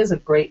 that is a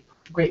great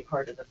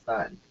part of the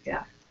fun.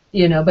 Yeah.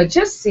 But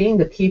just seeing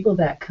the people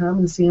that come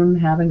and see them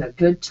having a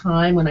good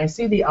time, when I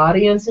see the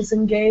audience is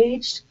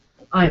engaged,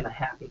 I'm a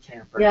happy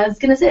camper. Yeah, I was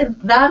going to say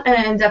that,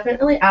 and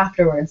definitely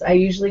afterwards. I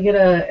usually get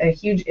a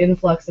huge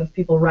influx of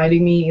people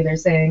writing me, either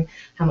saying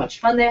how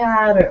much fun they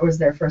had, or it was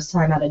their first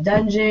time at a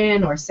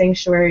dungeon, or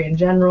Sanctuary in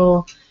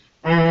general.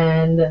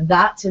 And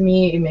that, to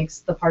me, it makes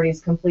the parties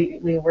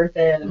completely worth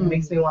it, and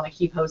makes me want to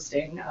keep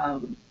hosting,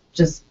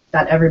 just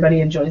that everybody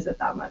enjoys it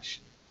that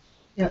much.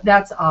 Yeah,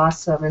 that's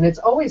awesome, and it's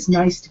always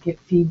nice to get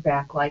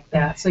feedback like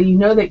that, so you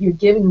know that you're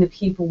giving the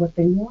people what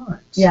they want.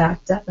 Yeah,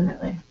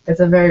 definitely. It's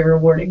a very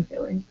rewarding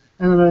feeling.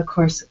 And then, of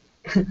course,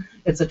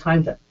 it's a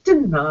time to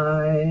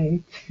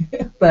deny.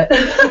 But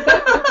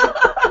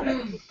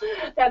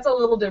that's a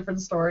little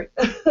different story.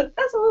 That's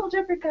a little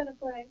different kind of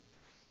play.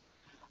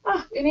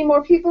 Any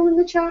more people in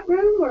the chat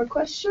room, or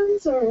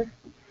questions, or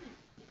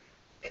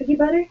cookie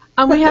butter?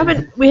 We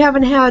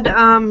haven't had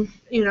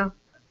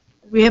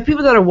we have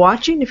people that are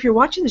watching. If you're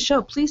watching the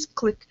show, please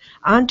click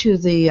onto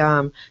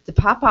the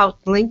pop-out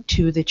link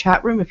to the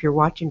chat room if you're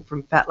watching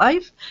from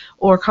FetLife,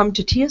 or come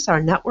to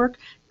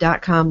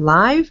TSRnetwork.com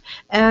live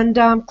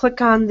and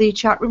click on the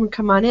chat room and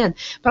come on in.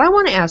 But I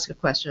want to ask a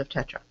question of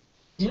Tetra.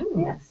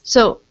 Yes.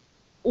 So,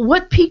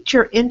 what piqued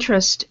your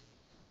interest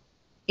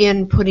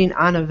in putting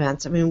on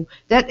events? I mean,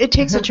 it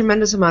takes a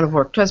tremendous amount of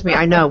work. Trust me,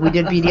 I know. We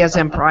did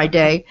BDSM Pride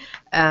Day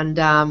and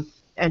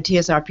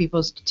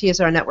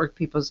TSR Network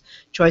People's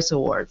Choice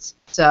Awards.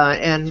 So,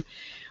 and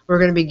we're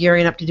going to be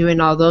gearing up to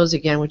doing all those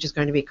again, which is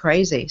going to be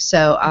crazy.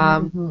 So,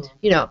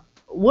 you know,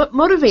 what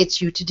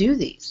motivates you to do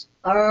these?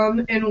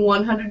 In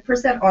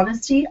 100%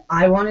 honesty,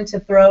 I wanted to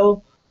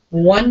throw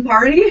one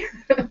party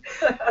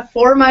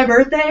for my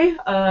birthday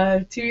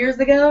 2 years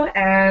ago,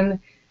 and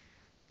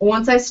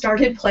once I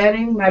started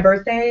planning my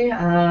birthday,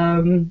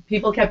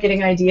 people kept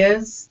getting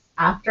ideas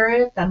after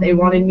it that they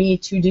wanted me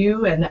to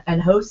do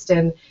and host,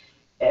 and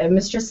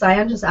Mistress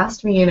Cyan just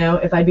asked me, you know,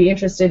 if I'd be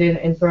interested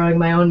in throwing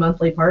my own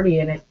monthly party,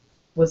 and it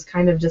was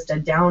kind of just a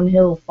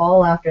downhill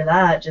fall after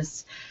that.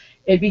 Just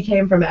it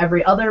became from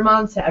every other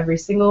month to every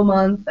single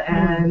month,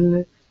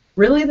 and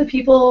really the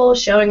people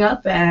showing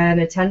up and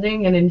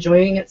attending and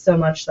enjoying it so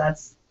much,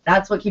 that's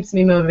what keeps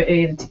me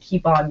motivated to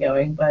keep on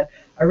going. But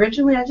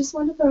originally I just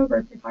wanted to throw a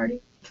birthday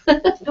party.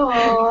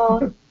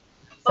 Aww.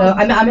 So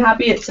I'm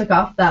happy it took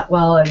off that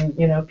well, and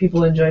you know,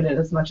 people enjoyed it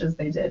as much as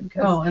they did,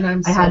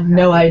 because I had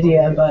no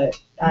idea, but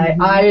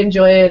I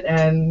enjoy it,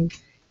 and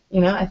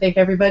you know, I thank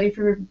everybody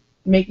for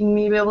making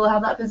me be able to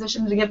have that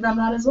position to give them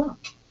that as well.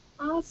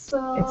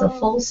 Awesome. It's a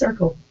full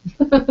circle.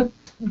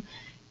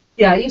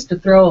 Yeah, I used to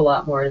throw a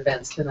lot more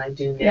events than I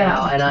do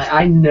now, and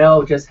I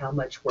know just how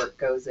much work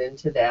goes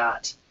into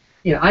that.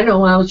 You know, I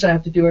know how much I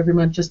have to do every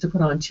month just to put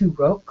on 2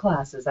 rope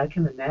classes. I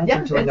can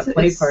imagine doing a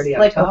play party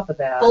on top of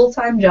that.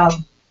 Full-time job.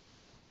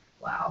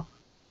 Wow.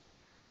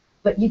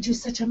 But you do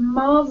such a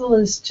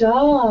marvelous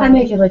job. I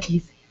make it look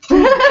easy.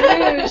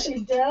 She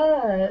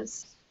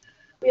does.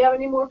 We have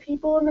any more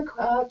people in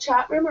the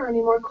chat room or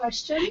any more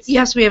questions?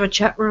 Yes, we have a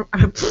chat room.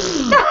 Never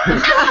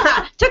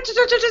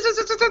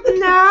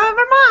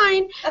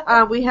mind.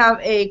 We have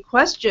a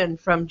question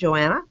from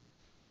Joanna.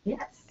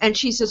 Yes. And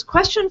she says,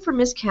 question for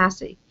Miss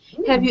Cassie.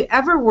 Have you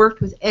ever worked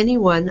with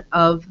anyone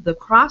of the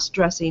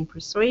cross-dressing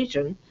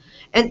persuasion?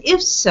 And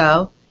if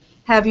so,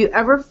 have you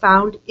ever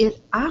found it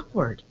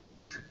awkward?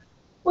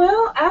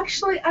 Well,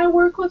 actually, I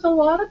work with a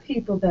lot of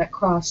people that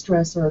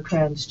cross-dress or are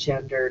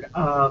transgendered.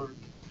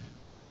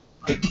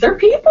 They're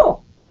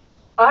people.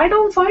 I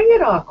don't find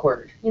it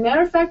awkward. As a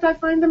matter of fact, I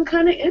find them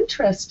kind of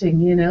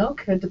interesting, you know,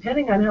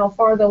 depending on how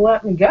far they'll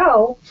let me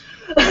go.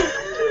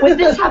 Would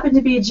this happen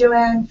to be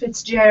Joanne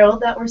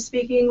Fitzgerald that we're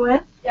speaking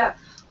with? Yeah.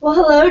 Well,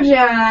 hello,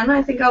 Joanne.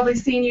 I think I'll be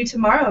seeing you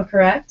tomorrow,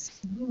 correct?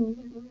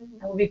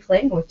 I will be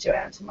playing with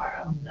Joanne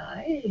tomorrow.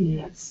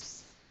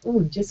 Nice.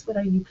 Oh, just what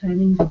are you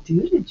planning to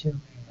do to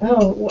Joanne?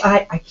 Oh,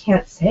 I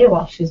can't say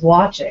while she's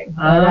watching.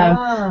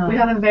 But, we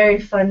have a very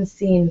fun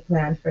scene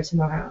planned for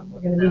tomorrow.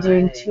 We're going to be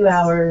doing 2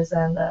 hours,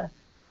 and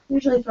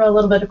usually throw a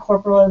little bit of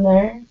corporal in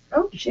there.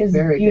 Oh, she has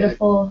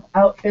beautiful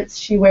outfits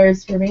she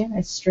wears for me, and I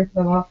strip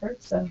them off her.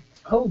 So.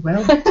 Oh,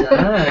 well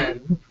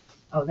done.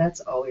 Oh, that's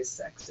always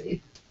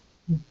sexy.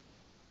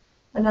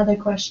 Another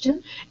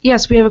question?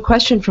 Yes, we have a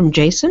question from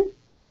Jason.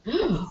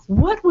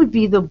 What would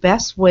be the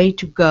best way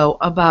to go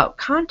about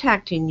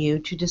contacting you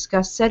to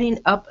discuss setting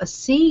up a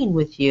scene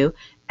with you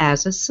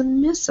as a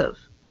submissive?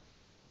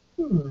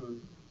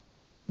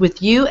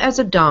 With you as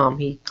a Domme,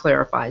 he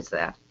clarifies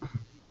that.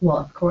 Well,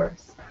 of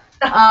course.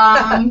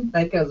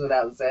 That goes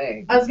without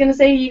saying. I was going to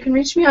say, you can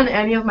reach me on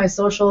any of my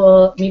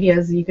social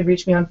medias. You can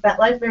reach me on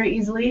FetLife very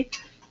easily.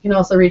 You can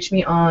also reach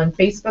me on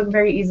Facebook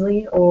very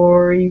easily,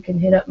 or you can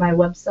hit up my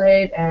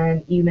website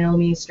and email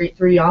me straight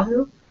through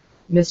Yahoo,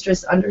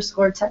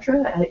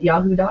 Mistress_Tetra at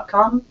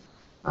yahoo.com.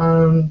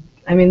 I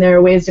mean, there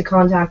are ways to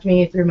contact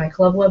me through my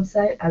club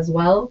website as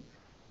well,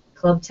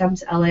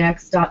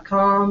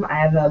 clubtemptlax.com. I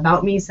have an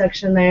About Me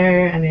section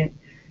there, and it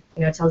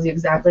tells you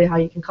exactly how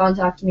you can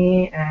contact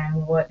me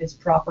and what is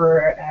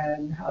proper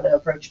and how to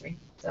approach me.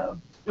 So.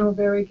 Oh,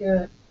 very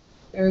good.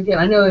 Very good.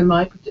 I know in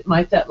my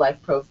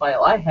FetLife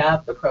profile, I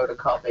have the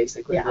protocol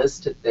basically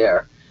listed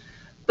there.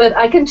 But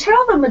I can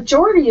tell the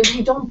majority of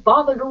you don't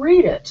bother to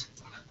read it.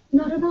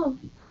 Not at all.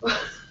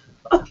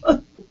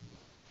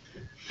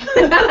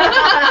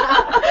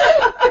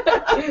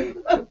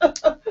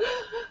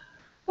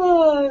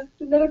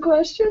 Another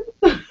question?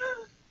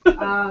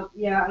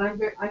 Yeah,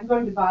 and I'm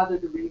going to bother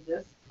to read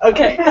this.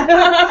 Okay.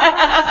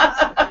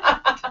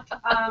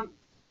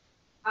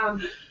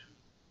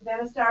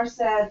 Vanistar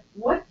said,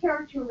 what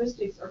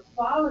characteristics or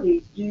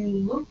qualities do you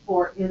look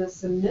for in a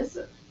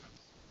submissive?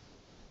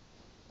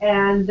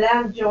 And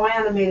then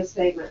Joanna made a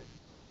statement.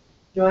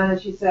 Joanna,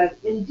 she said,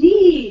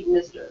 indeed,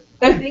 mistress.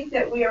 I think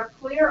that we are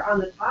clear on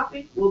the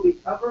topic we'll be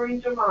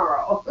covering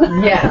tomorrow.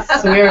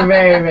 Yes, we are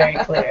very, very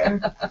clear.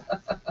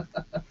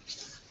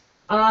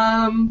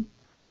 I'll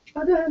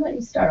go ahead and let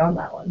you start on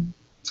that one.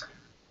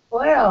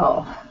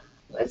 Well,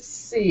 let's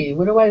see.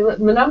 What do I look?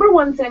 The number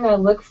one thing I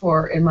look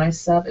for in my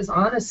sub is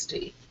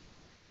honesty.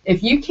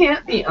 If you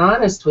can't be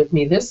honest with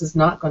me, this is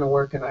not going to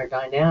work in our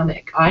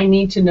dynamic. I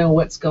need to know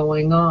what's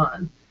going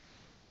on.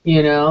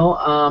 You know,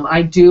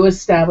 I do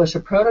establish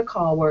a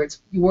protocol where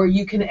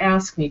you can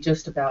ask me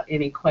just about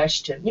any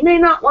question. You may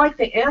not like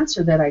the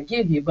answer that I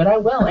give you, but I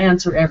will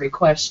answer every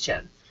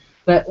question.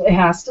 But it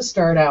has to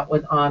start out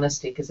with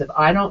honesty, because if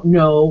I don't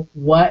know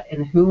what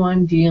and who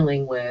I'm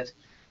dealing with,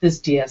 this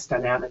DS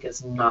dynamic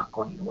is not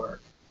going to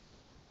work.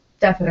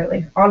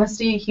 Definitely.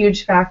 Honesty,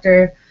 huge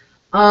factor.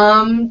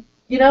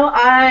 You know,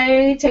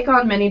 I take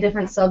on many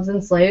different subs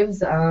and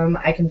slaves.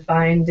 I can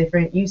find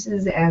different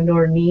uses and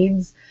or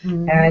needs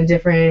and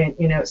different,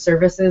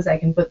 services I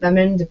can put them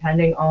in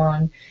depending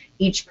on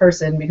each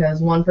person, because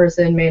one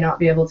person may not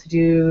be able to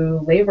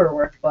do labor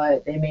work,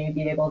 but they may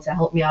be able to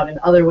help me out in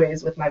other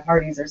ways with my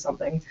parties or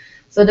something.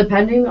 So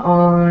depending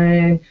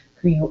on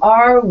who you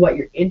are, what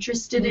you're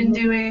interested in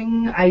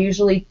doing, I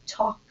usually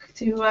talk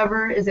to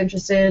whoever is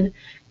interested,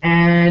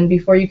 and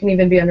before you can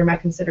even be under my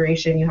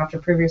consideration, you have to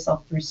prove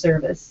yourself through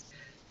service.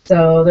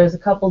 So there's a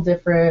couple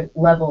different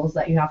levels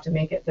that you have to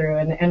make it through,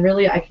 and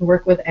really I can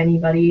work with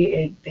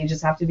anybody. They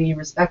just have to be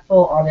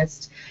respectful,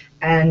 honest,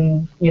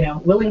 and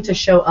willing to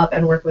show up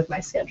and work with my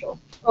schedule.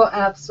 Well,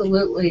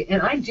 absolutely,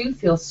 and I do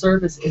feel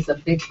service is a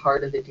big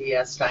part of the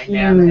DS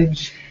dynamic.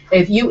 Huge.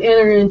 If you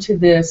enter into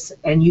this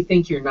and you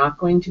think you're not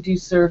going to do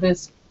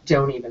service,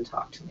 don't even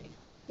talk to me.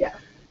 Yeah.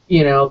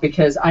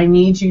 Because I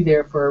need you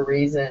there for a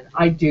reason.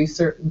 I do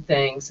certain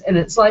things, and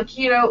it's like,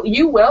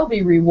 you will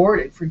be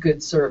rewarded for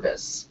good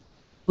service.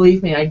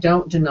 Believe me, I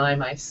don't deny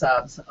my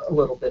subs a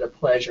little bit of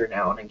pleasure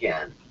now and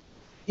again,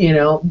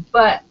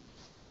 but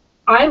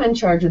I'm in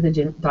charge of the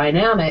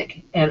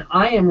dynamic, and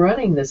I am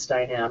running this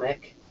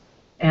dynamic,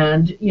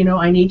 and,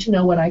 I need to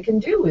know what I can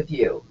do with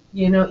you.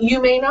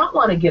 You may not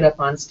want to get up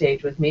on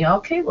stage with me.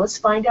 Okay, let's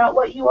find out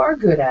what you are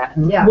good at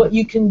and what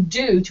you can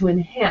do to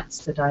enhance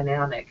the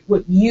dynamic,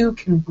 what you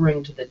can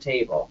bring to the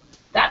table.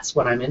 That's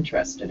what I'm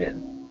interested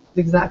in.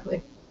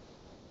 Exactly.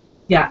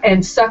 Yeah,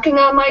 and sucking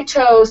on my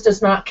toes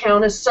does not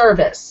count as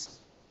service.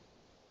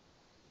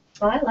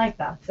 Well, I like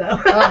that, so.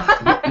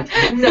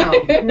 No.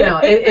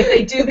 If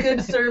they do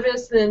good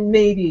service, then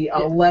maybe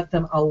I'll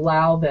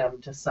allow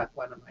them to suck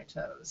one of my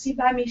toes. If you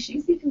buy me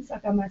shoes, you can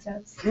suck on my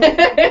toes.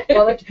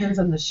 Well, it depends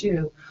on the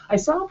shoe. I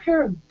saw a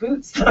pair of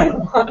boots that I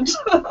want.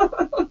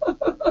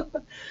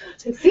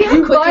 See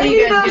how quickly you guys buy me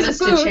get us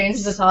those to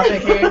change the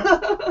topic here?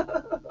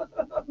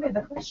 We have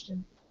a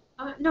question.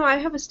 No, I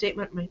have a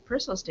statement, my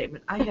personal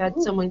statement. I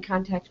had someone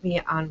contact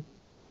me on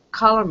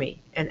Color Me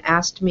and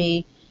asked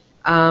me,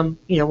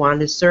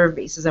 wanted to serve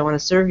me. He says, I want to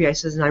serve you. I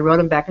says, and I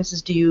wrote him back. I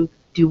says, do you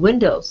do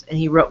Windows? And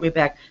he wrote me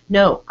back,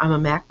 no, I'm a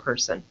Mac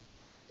person.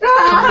 To me,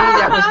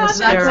 that was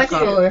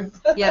hysterical.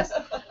 Yes.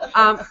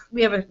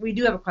 We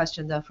do have a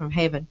question, though, from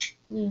Haven.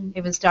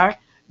 Haven Star.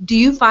 Do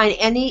you find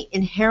any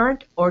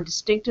inherent or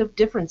distinctive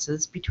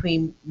differences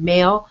between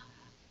male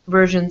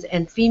versions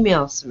and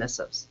female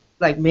submissives?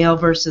 Like male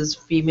versus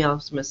female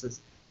submissives.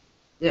 Is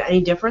there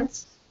any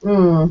difference?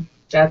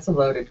 That's a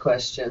loaded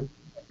question.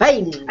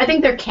 Bang! I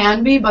think there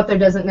can be, but there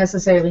doesn't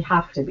necessarily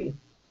have to be.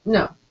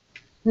 No,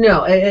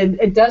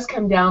 it does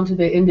come down to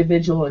the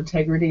individual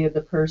integrity of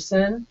the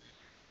person.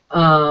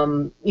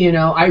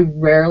 I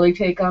rarely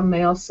take on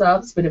male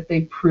subs, but if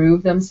they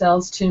prove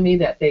themselves to me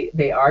that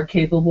they are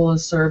capable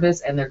of service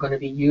and they're going to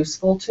be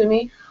useful to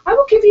me, I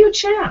will give you a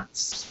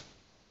chance.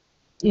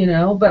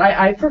 But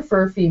I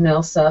prefer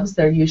female subs.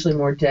 They're usually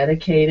more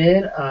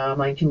dedicated.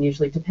 I can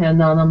usually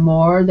depend on them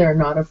more. They're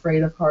not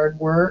afraid of hard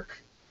work.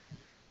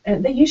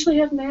 And they usually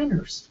have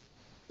manners.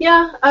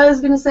 Yeah, I was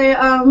going to say,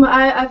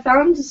 I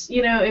found,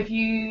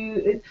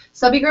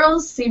 subby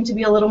girls seem to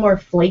be a little more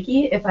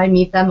flaky if I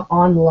meet them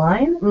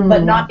online,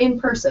 but not in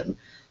person.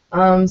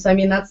 So, I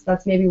mean,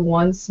 that's maybe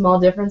one small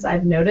difference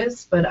I've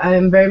noticed, but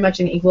I'm very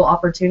much an equal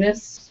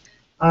opportunist.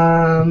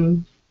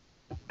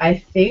 I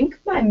think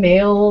my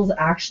males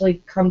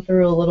actually come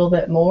through a little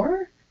bit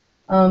more,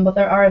 but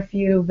there are a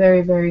few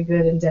very, very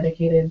good and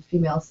dedicated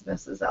female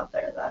submissives out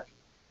there that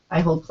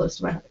I hold close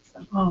to my heart. So.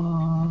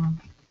 Aww.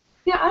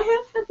 Yeah, I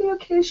have had the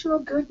occasional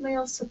good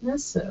male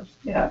submissive.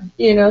 Yeah.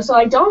 So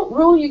I don't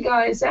rule you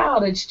guys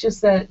out. It's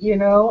just that,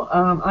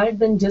 I've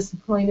been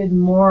disappointed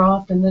more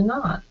often than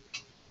not.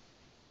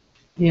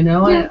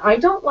 I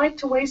don't like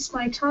to waste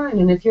my time,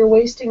 and if you're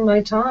wasting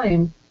my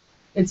time,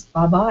 it's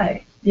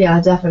bye-bye.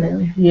 Yeah,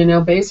 definitely.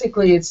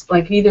 Basically it's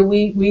like either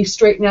we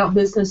straighten out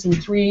business in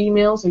 3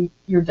 emails or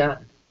you're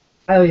done.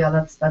 Oh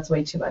yeah, that's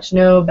way too much.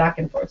 No back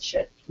and forth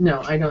shit.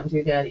 No, I don't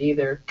do that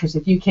either, because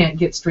if you can't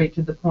get straight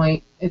to the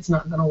point, it's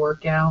not going to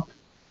work out.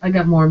 I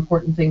got more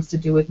important things to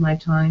do with my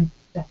time.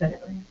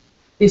 Definitely.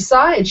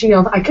 Besides,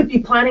 I could be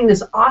planning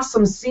this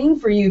awesome scene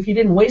for you if you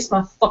didn't waste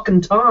my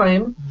fucking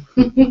time.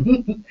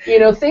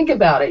 Think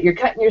about it. You're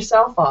cutting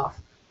yourself off.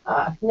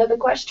 Another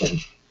question.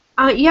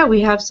 Yeah,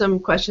 we have some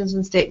questions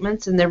and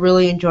statements, and they're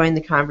really enjoying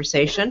the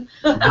conversation.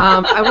 We're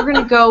going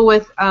to go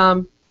with,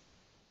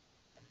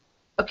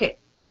 okay,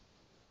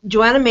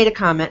 Joanna made a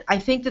comment. I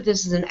think that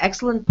this is an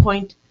excellent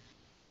point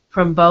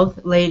from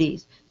both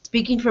ladies.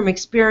 Speaking from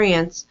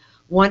experience,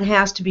 one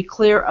has to be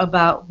clear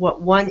about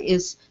what one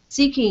is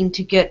seeking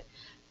to get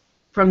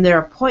from their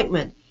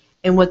appointment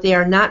and what they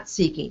are not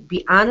seeking.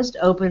 Be honest,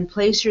 open,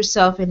 place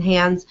yourself in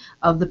hands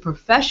of the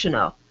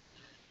professional.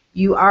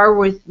 You are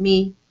with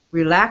me.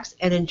 Relax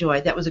and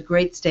enjoy. That was a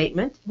great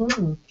statement.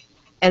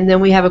 And then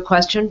we have a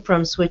question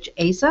from Switch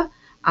Asa.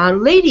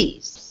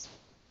 Ladies,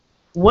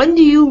 when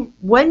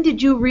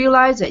did you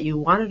realize that you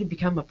wanted to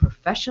become a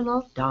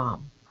professional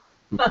Dom?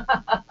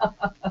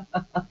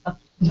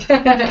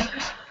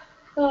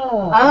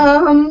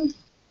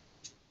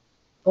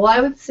 Well,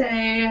 I would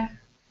say,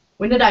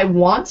 when did I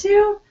want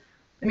to?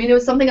 I mean, it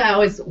was something I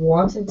always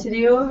wanted to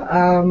do.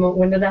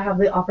 When did I have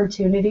the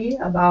opportunity?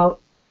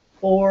 About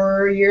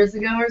 4 years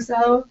ago or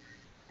so.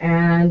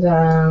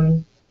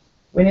 And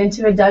went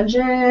into a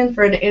dungeon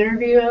for an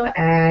interview,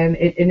 and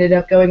it ended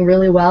up going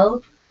really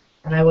well.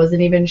 And I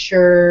wasn't even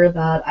sure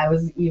that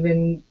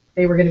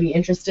they were going to be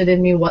interested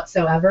in me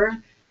whatsoever.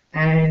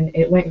 And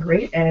it went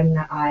great, and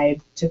I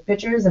took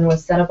pictures and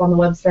was set up on the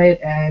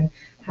website and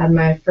had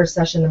my first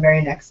session the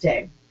very next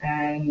day.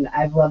 And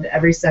I've loved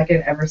every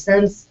second ever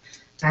since.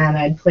 And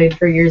I'd played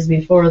for years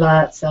before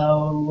that,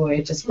 so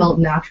it just felt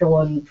natural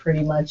and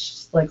pretty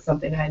much like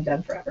something I had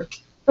done forever.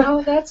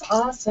 Oh, that's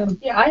awesome.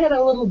 Yeah, I had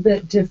a little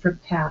bit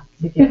different path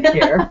to get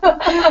here.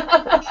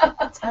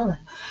 Tell us.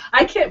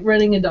 I kept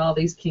running into all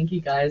these kinky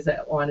guys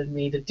that wanted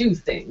me to do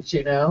things,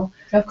 you know.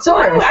 Of course. So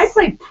I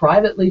played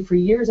privately for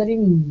years. I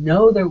didn't even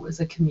know there was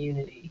a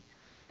community.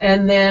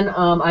 And then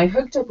I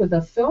hooked up with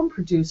a film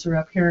producer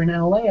up here in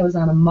LA. I was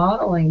on a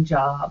modeling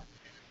job.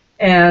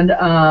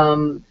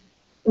 And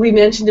we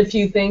mentioned a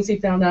few things. He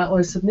found out I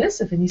was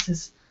submissive. And he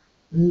says,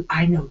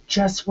 I know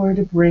just where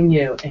to bring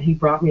you. And he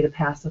brought me to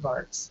Passive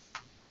Arts.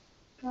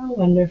 Oh,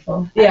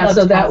 wonderful. Yeah,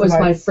 so that was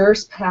my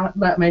first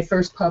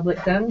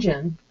public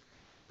dungeon.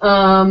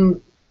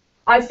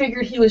 I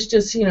figured he was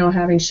just, you know,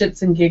 having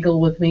shits and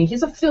giggle with me.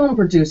 He's a film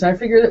producer. I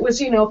figured it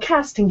was, you know,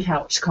 casting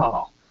couch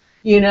call.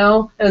 You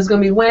know, it was going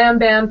to be wham,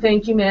 bam,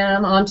 thank you,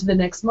 ma'am, on to the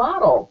next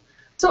model.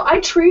 So I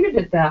treated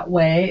it that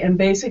way, and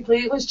basically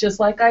it was just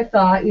like I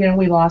thought. You know,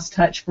 we lost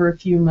touch for a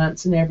few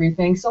months and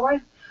everything. So I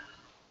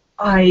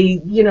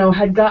you know,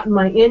 had gotten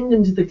my end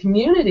into the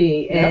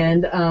community, yep.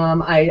 And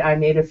I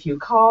made a few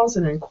calls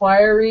and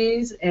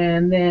inquiries,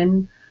 and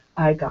then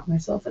I got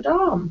myself a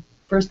Domme.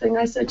 First thing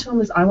I said to him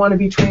is, I want to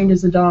be trained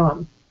as a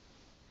Domme.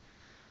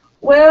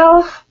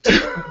 Well,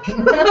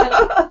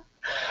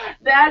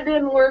 that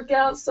didn't work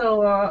out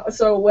so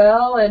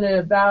well, and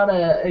about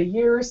a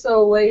year or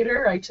so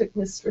later, I took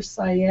Mistress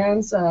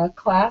Cyan's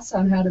class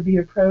on how to be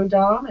a pro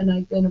Domme, and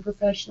I've been a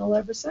professional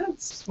ever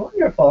since.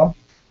 Wonderful.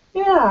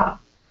 Yeah.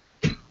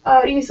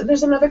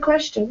 There's another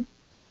question.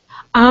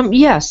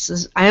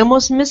 Yes, I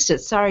almost missed it.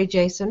 Sorry,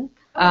 Jason.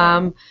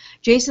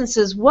 Jason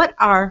says, what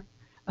are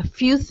a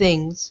few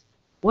things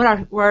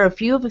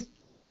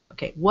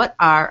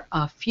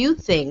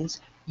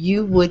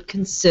you would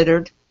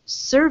consider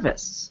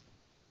service?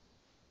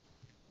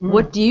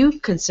 What do you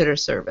consider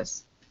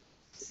service?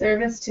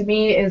 Service to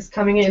me is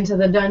coming into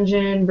the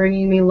dungeon,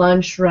 bringing me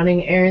lunch,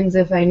 running errands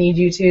if I need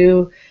you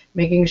to,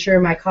 making sure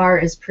my car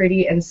is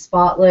pretty and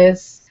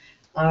spotless,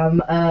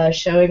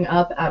 showing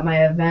up at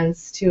my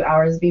events 2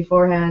 hours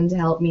beforehand to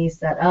help me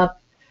set up,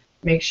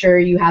 make sure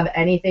you have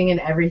anything and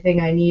everything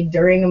I need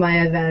during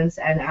my events,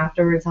 and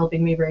afterwards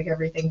helping me break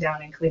everything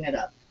down and clean it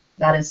up.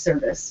 That is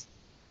service.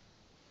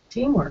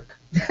 Teamwork.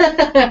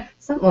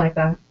 Something like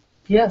that.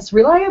 Yes,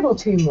 reliable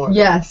teamwork.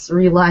 Yes,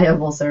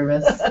 reliable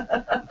service.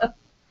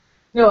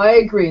 No, I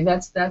agree.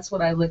 That's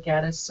what I look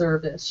at as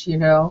service, you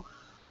know.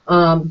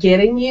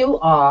 Getting you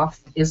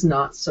off is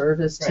not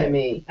service to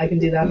me. I can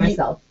do that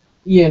myself.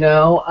 You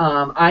know,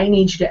 I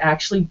need you to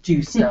actually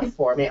do stuff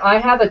for me. I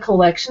have a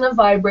collection of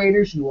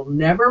vibrators you will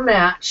never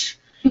match.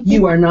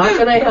 You are not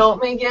going to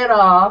help me get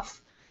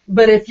off.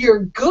 But if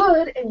you're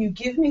good and you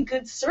give me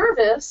good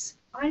service,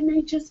 I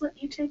may just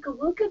let you take a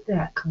look at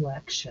that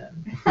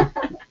collection.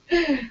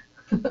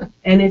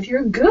 And if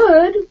you're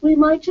good, we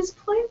might just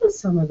play with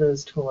some of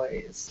those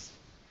toys.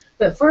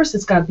 But first,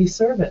 it's got to be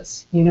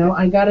service. You know,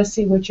 I got to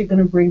see what you're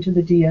going to bring to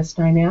the DS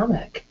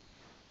dynamic.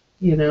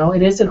 You know,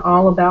 it isn't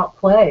all about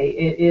play.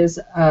 It is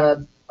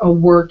a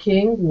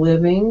working,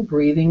 living,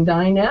 breathing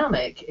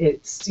dynamic.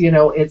 It's, you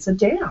know, it's a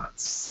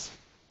dance.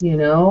 You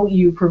know,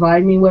 you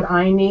provide me what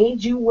I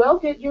need, you will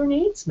get your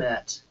needs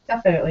met.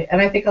 Definitely.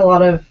 And I think a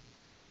lot of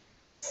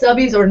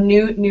subbies or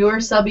newer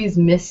subbies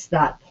miss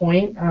that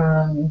point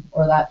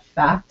or that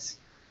fact.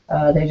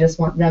 They just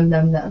want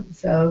them.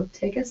 So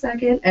take a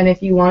second, and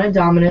if you want a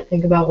dominant,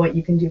 think about what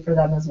you can do for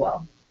them as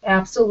well.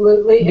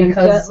 Absolutely,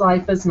 because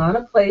life is not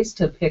a place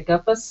to pick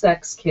up a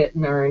sex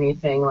kitten or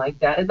anything like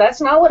that.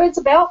 That's not what it's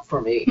about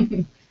for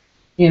me.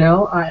 You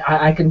know,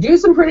 I can do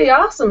some pretty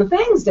awesome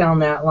things down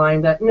that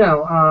line, but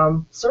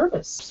no,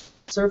 service.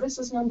 Service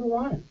is number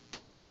one.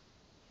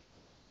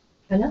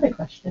 Another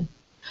question.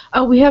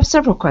 Oh, we have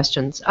several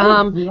questions.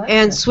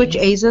 And Switch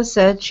Aza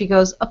said, she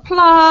goes,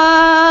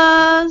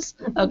 applause!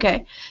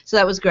 Okay, so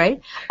that was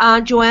great.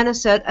 Joanna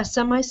said, a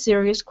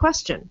semi-serious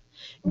question.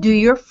 Do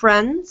your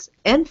friends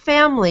and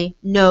family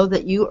know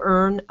that you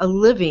earn a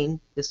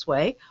living this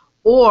way,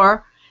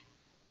 or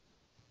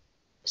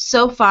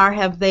so far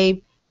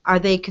are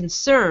they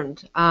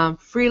concerned?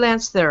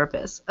 Freelance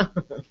therapist.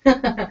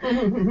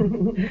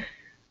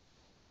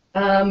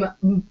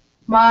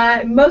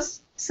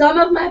 Some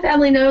of my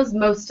family knows,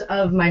 most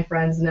of my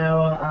friends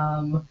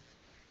know.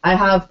 I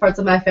have parts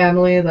of my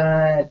family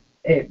that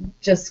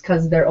just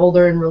because they're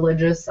older and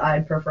religious,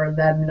 I'd prefer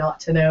them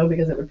not to know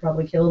because it would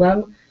probably kill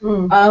them.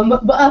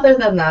 But other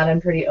than that, I'm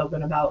pretty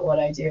open about what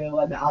I do.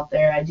 I'm out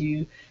there. I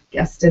do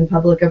guest in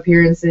public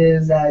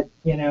appearances at,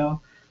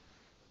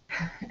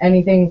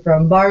 anything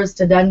from bars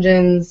to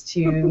dungeons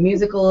to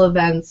musical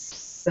events.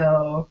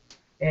 So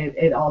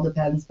it all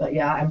depends. But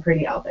yeah, I'm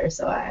pretty out there,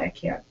 so I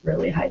can't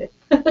really hide it.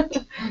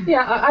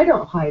 Yeah, I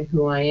don't hide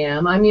who I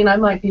am. I mean, I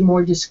might be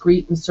more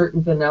discreet in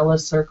certain vanilla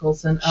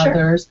circles than Sure.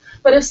 others.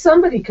 But if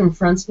somebody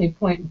confronts me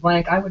point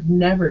blank, I would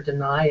never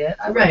deny it.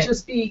 I would Right.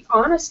 just be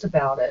honest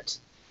about it.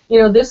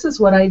 This is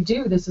what I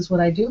do. This is what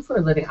I do for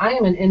a living. I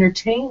am an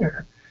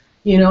entertainer.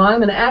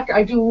 I'm an actor.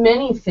 I do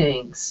many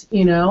things,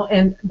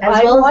 and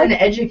As well as an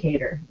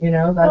educator,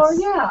 that's... Oh,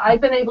 yeah.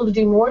 I've been able to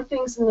do more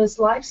things in this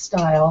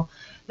lifestyle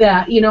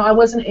that, I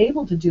wasn't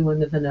able to do in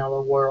the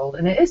vanilla world.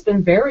 And it's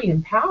been very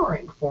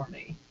empowering for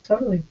me.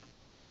 Totally.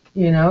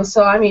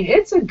 So, I mean,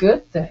 it's a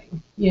good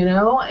thing,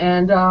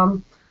 and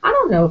I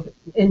don't know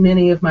if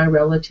many of my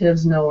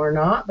relatives know or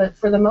not, but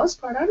for the most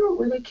part, I don't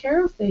really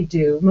care if they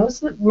do.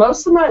 Most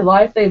of my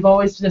life, they've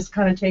always just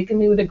kind of taken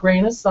me with a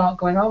grain of salt,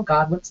 going, oh,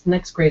 God, what's the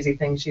next crazy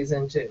thing she's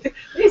into?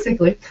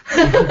 Basically.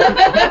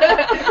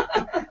 It's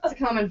a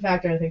common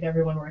factor I think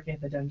everyone working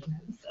at the dungeon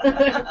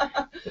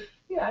has.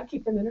 Yeah, I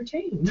keep them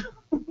entertained.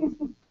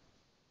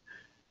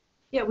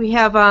 Yeah, we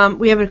have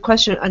a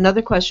question,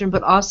 another question,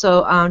 but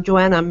also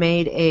Joanna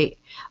made a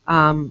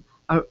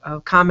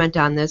comment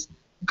on this.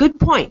 Good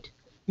point,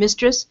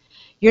 Mistress.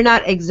 You're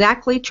not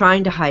exactly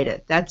trying to hide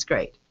it. That's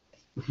great.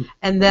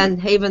 And then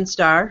Haven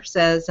Star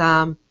says,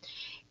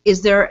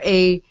 is there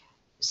a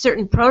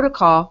certain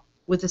protocol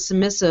with a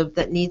submissive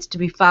that needs to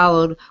be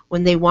followed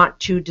when they want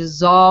to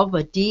dissolve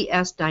a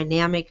DS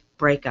dynamic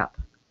breakup?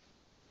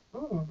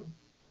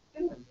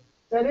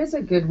 That is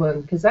a good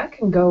one, because that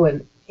can go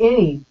in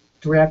any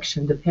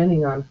direction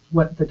depending on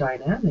what the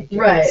dynamic is.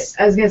 Right.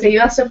 I was going to say, you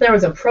asked if there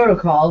was a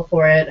protocol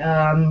for it.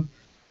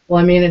 Well,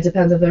 I mean, it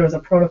depends if there was a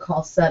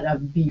protocol set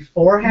up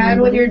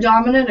beforehand with your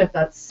dominant, if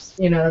that's,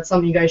 that's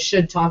something you guys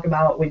should talk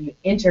about when you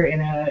enter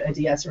in a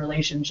DS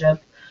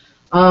relationship.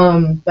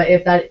 But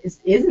if that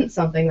isn't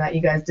something that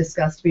you guys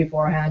discussed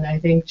beforehand, I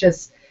think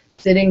just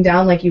sitting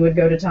down like you would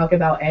go to talk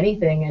about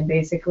anything and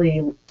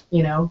basically,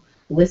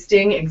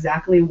 listing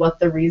exactly what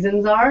the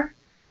reasons are,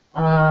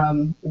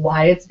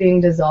 why it's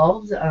being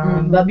dissolved.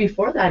 But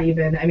before that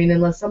even, I mean,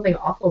 unless something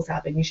awful's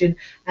happened, you should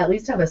at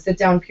least have a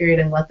sit-down period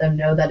and let them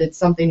know that it's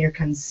something you're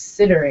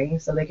considering,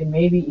 so they can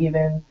maybe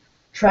even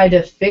try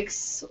to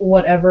fix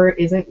whatever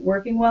isn't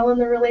working well in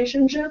the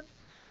relationship,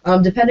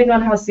 depending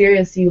on how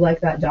serious you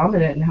like that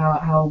dominant and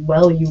how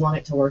well you want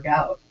it to work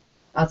out.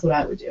 That's what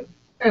I would do.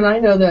 And I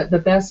know that the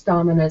best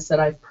dominants that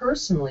I've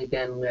personally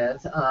been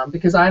with,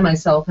 because I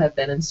myself have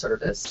been in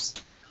service,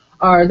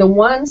 are the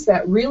ones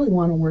that really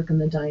want to work in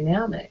the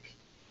dynamic,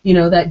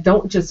 that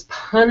don't just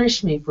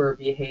punish me for a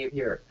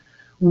behavior.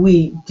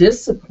 We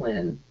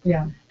discipline,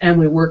 and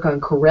we work on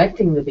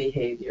correcting the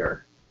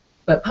behavior.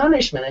 But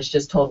punishment is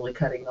just totally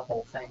cutting the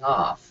whole thing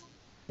off.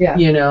 Yeah.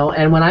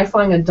 And when I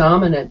find a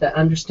dominant that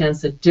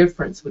understands the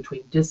difference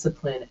between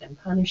discipline and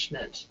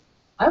punishment,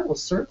 I will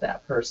serve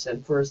that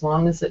person for as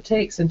long as it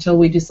takes until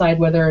we decide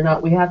whether or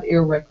not we have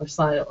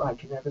irreconcilable, I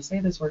can never say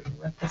this word,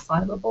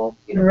 irreconcilable.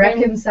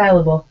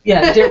 Irreconcilable.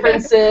 Yeah,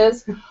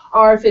 differences,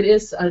 or if it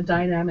is a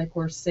dynamic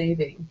worth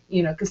saving.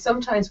 Because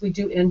sometimes we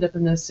do end up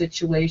in those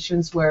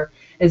situations where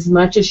as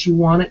much as you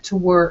want it to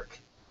work,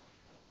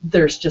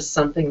 there's just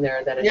something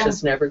there that it's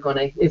just never going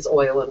to, it's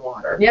oil and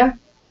water. Yeah.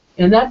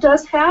 And that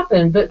does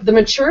happen, but the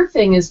mature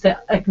thing is to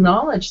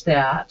acknowledge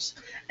that.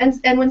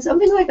 And when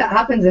something like that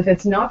happens, if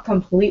it's not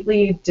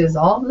completely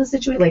dissolved the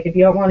situation, like if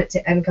you don't want it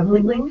to end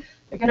completely,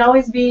 there can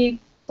always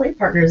be play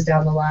partners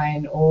down the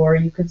line, or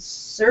you could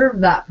serve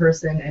that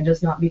person and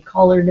just not be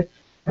collared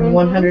and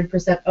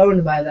 100%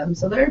 owned by them.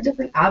 So there are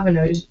different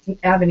avenues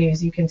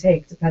you can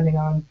take depending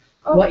on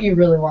what you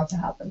really want to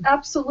happen.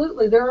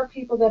 Absolutely. There are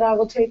people that I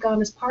will take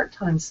on as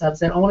part-time subs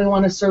that only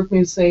want to serve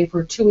me, say,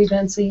 for 2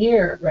 events a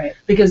year. Right.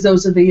 Because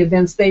those are the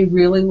events they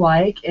really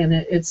like, and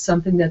it's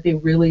something that they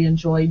really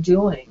enjoy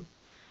doing.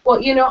 Well,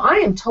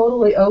 I am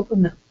totally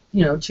open,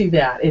 to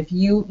that. If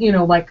you,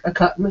 like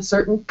a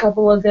certain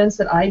couple of events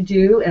that I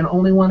do and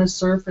only want to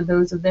serve for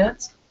those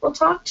events, well,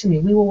 talk to me.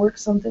 We will work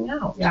something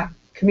out. Yeah.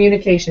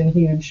 Communication,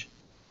 huge.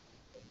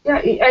 Yeah,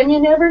 and you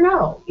never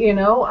know,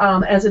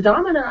 As a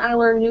dominant, I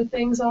learn new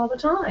things all the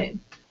time,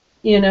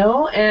 and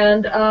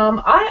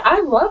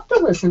I love to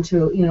listen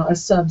to, a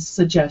sub's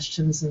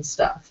suggestions and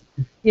stuff.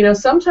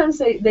 Sometimes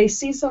they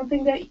see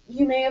something that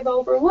you may have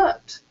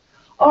overlooked.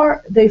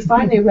 Or they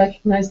finally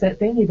recognize that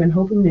thing you've been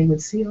hoping they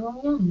would see all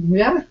along.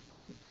 Yeah.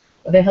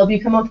 Well, they help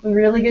you come up with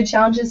really good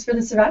challenges for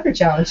the Survivor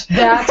Challenge.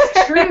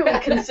 That's true.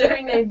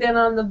 Considering they've been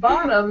on the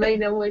bottom, they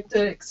know what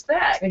to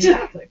expect.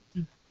 Exactly.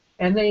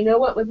 And they know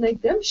what would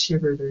make them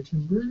shiver their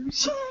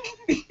timbers.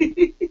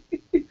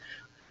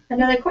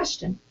 Another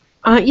question.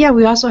 Yeah,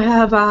 we also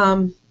have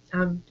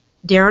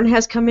Darren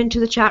has come into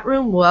the chat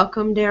room.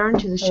 Welcome, Darren,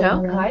 to the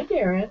show. Hi,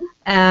 Darren.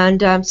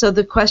 And so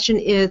the question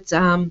is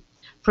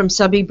from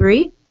Subby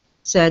Bree.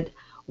 Said,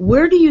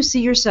 where do you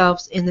see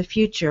yourselves in the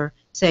future,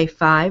 say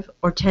 5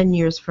 or 10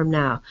 years from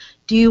now?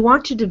 Do you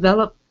want to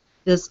develop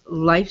this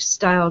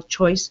lifestyle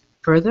choice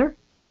further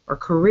or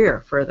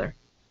career further?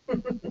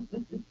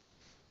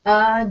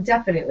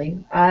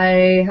 Definitely.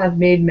 I have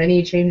made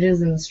many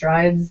changes and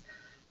strides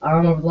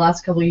over the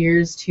last couple of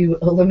years to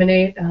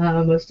eliminate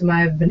most of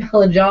my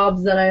vanilla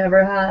jobs that I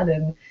ever had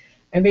and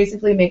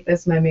basically make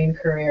this my main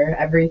career.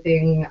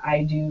 Everything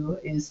I do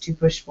is to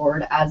push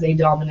forward as a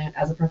dominant,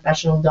 as a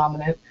professional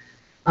dominant.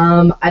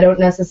 I don't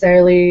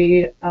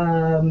necessarily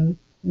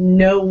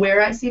know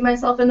where I see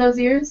myself in those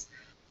years.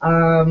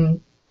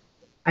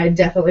 I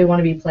definitely want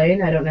to be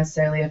playing. I don't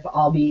necessarily if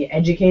I'll be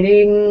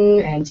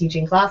educating and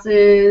teaching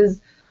classes.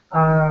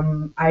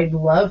 I'd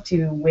love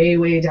to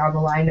way down the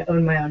line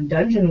own my own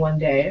dungeon one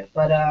day,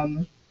 but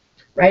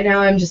right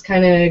now I'm just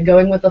kind of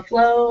going with the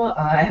flow.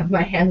 I have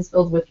my hands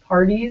filled with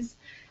parties,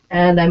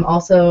 and I'm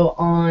also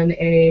on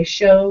a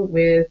show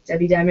with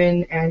Debbie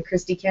Demon and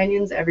Christy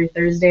Canyons every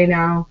Thursday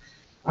now,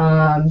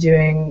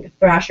 doing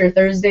Thrasher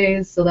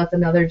Thursdays, so that's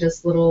another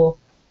just little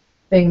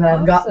thing that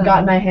I've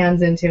gotten my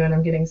hands into and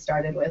I'm getting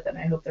started with, and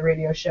I hope the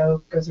radio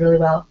show goes really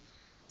well.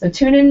 So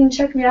tune in and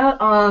check me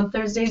out on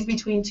Thursdays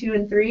between 2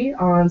 and 3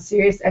 on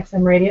Sirius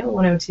XM Radio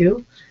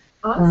 102.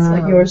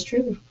 Awesome. Yours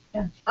truly.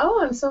 Yeah.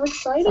 Oh, I'm so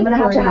excited. I'm going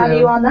to have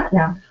you on that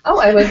now. Oh,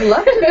 I would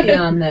love to be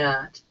on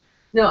that.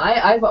 No,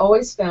 I've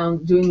always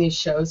found doing these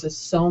shows is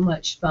so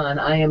much fun.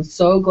 I am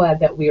so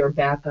glad that we are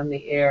back on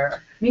the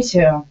air. Me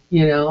too.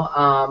 You know,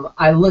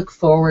 I look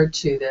forward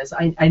to this.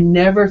 I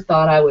never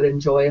thought I would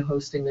enjoy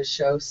hosting the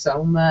show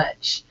so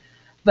much.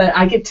 But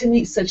I get to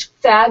meet such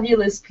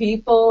fabulous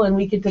people, and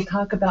we get to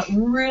talk about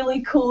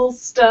really cool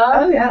stuff.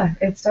 Oh, yeah.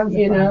 It's tons of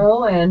fun. You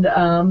know, and,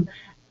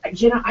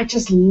 you know, I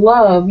just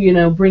love, you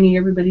know, bringing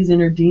everybody's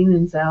inner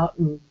demons out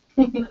and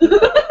letting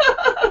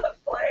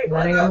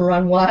them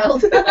run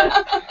wild.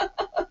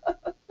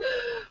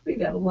 We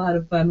got a lot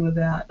of fun with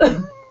that.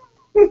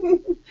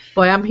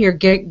 Boy, I'm here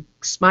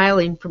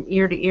smiling from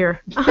ear to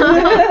ear.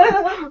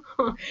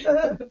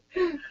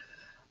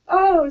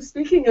 Oh,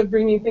 speaking of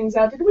bringing things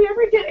out, did we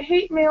ever get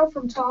hate mail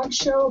from Todd's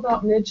show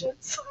about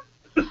midgets?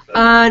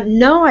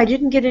 No, I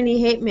didn't get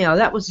any hate mail.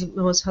 That was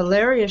the most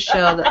hilarious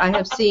show that I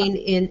have seen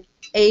in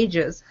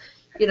ages.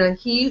 You know,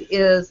 he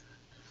is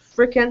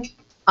freaking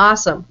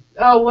awesome.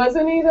 Oh,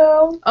 wasn't he,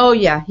 though? Oh,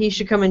 yeah. He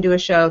should come and do a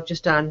show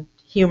just on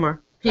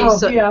humor.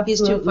 He's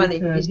too funny.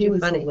 Could. He's too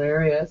funny.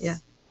 Hilarious. Yeah.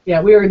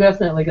 Yeah, we are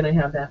definitely going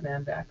to have that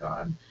man back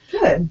on.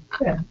 Good.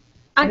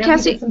 I know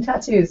Cassie, he did some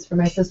tattoos for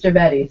my sister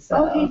Betty. So.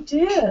 Oh, he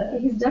did.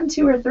 He's done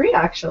 2 or 3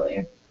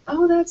 actually.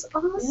 Oh, that's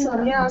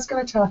awesome. Yeah, I was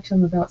going to talk to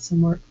him about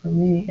some work for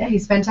me. Yeah,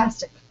 he's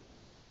fantastic.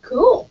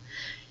 Cool.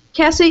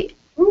 Cassie,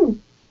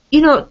 you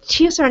know,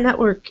 TSR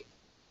Network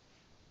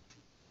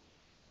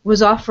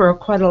was off for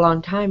quite a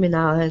long time, and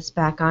now it's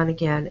back on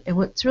again. And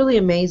what's really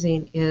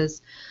amazing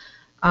is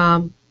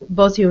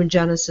both you and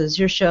Genesis,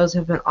 your shows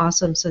have been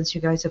awesome since you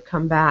guys have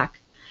come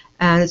back.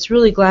 And it's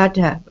really glad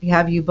to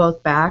have you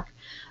both back.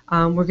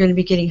 We're going to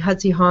be getting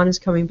Hudsy Hahn is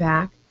coming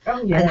back. Oh,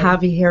 yeah. And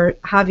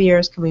Javier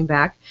is coming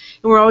back.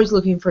 And we're always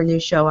looking for new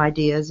show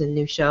ideas and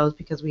new shows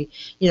because we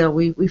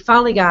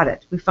finally got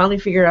it. We finally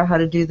figured out how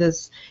to do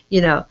this,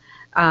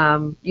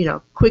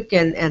 quick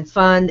and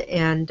fun.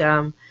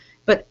 And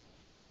but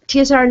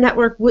TSR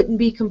Network wouldn't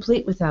be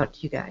complete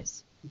without you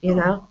guys. You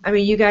know, I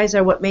mean, you guys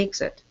are what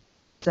makes it.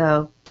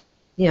 So,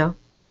 you know,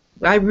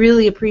 I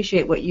really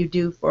appreciate what you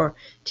do for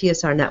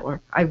TSR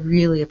Network. I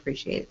really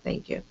appreciate it.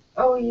 Thank you.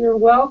 Oh, you're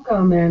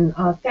welcome, and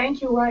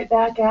thank you right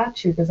back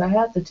at you, because I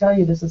have to tell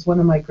you, this is one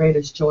of my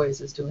greatest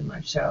joys is doing my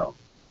show.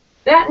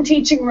 That and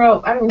teaching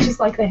rope. I'm just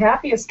like the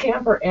happiest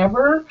camper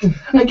ever.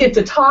 I get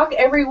to talk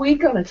every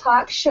week on a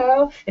talk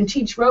show and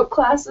teach rope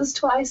classes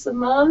twice a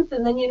month,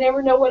 and then you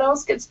never know what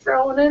else gets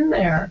thrown in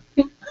there.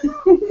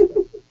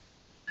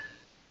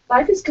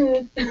 Life is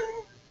good.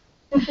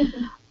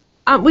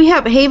 We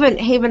have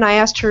Haven. I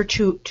asked her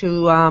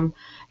to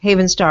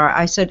Haven Star.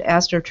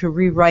 Asked her to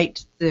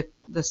rewrite the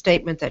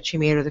statement that she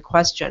made or the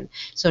question.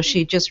 So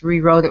she just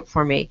rewrote it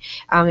for me.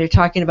 They're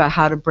talking about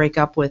how to break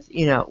up with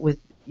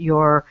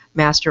your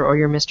master or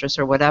your mistress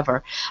or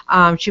whatever.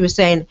 She was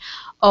saying,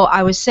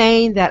 I was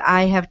saying that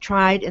I have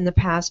tried in the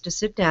past to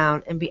sit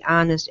down and be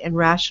honest and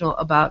rational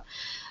about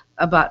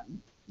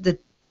the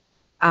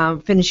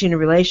finishing a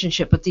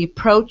relationship, but the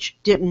approach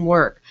didn't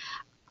work.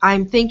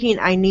 I'm thinking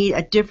I need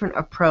a different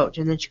approach.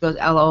 And then she goes,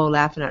 LOL,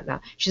 laughing at it now.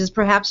 She says,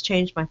 perhaps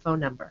change my phone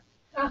number.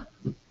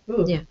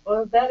 Ooh. Yeah.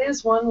 Well, that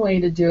is one way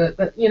to do it.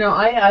 But,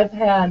 I've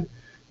had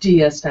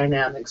DS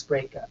Dynamics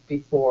breakup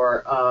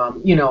before,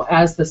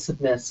 as the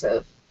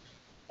submissive.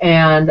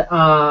 And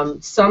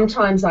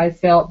sometimes I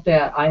felt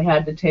that I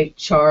had to take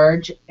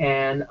charge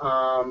and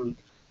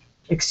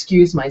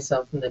excuse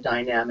myself from the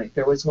dynamic.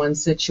 There was one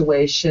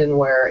situation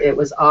where it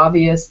was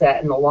obvious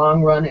that in the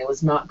long run it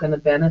was not going to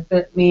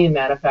benefit me. As a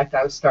matter of fact,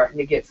 I was starting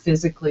to get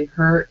physically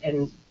hurt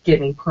and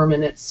getting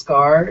permanent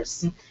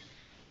scars.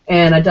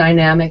 And a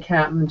dynamic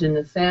happened in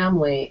the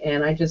family,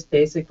 and I just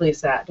basically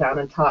sat down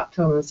and talked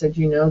to him and said,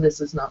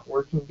 this is not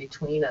working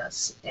between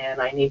us,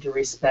 and I need to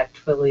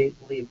respectfully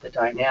leave the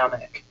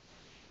dynamic.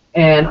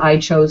 And I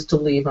chose to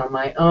leave on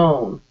my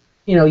own.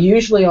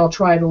 Usually I'll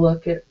try to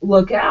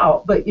look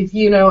out, but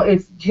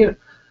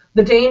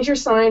the danger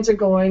signs are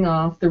going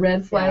off, the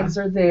red flags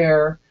are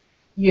there,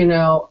 you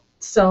know,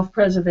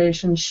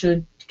 self-preservation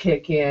should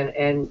kick in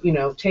and, you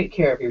know, take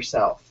care of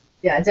yourself.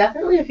 Yeah,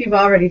 definitely if you've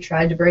already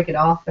tried to break it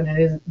off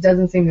and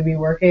doesn't seem to be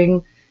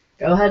working,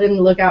 go ahead and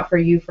look out for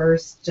you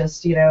first.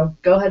 Just, you know,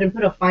 go ahead and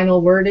put a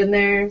final word in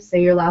there,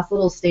 say your last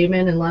little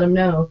statement, and let them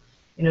know,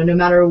 you know, no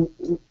matter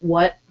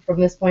what from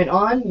this point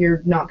on,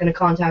 you're not going to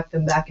contact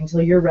them back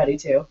until you're ready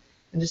to.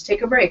 And just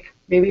take a break.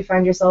 Maybe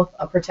find yourself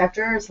a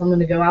protector, someone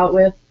to go out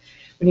with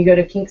when you go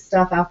to kink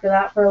stuff after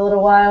that for a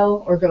little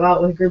while, or go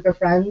out with a group of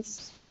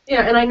friends.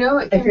 Yeah, and I know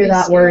it can if you're be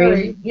that scary.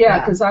 worried. Yeah,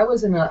 because I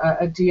was in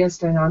a DS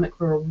dynamic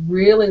for a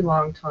really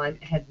long time,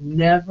 had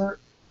never,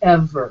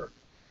 ever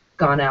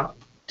gone out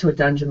to a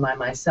dungeon by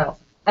myself,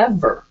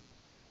 ever.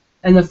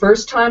 And the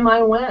first time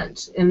I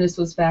went, and this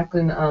was back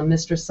when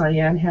Mistress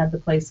Cyan had the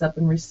place up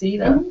in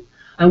Reseda,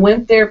 I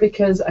went there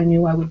because I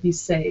knew I would be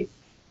safe.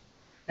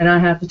 And I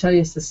have to tell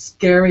you, it's the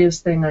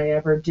scariest thing I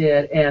ever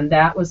did, and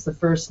that was the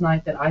first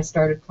night that I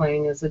started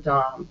playing as a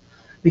Domme.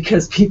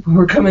 Because people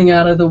were coming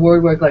out of the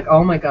woodwork like,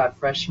 oh my God,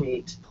 fresh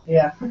meat.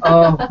 Yeah.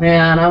 Oh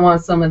man, I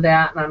want some of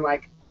that. And I'm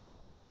like,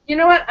 you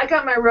know what? I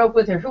got my rope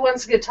with her. Who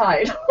wants to get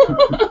tied?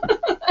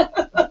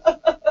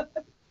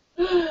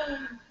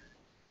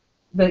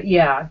 But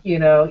yeah, you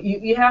know,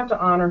 you have to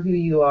honor who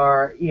you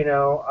are, you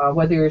know,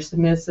 whether you're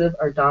submissive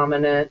or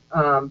dominant.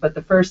 But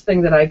the first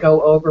thing that I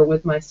go over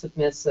with my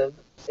submissive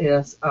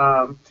is,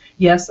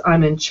 yes,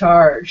 I'm in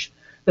charge.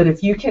 But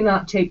if you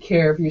cannot take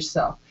care of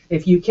yourself,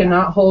 if you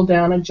cannot hold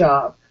down a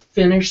job,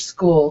 finish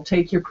school,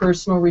 take your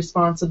personal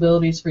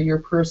responsibilities for your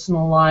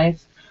personal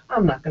life,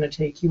 I'm not going to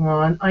take you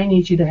on. I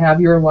need you to have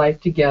your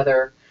life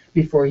together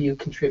before you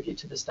contribute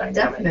to this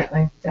dynamic.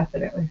 Definitely,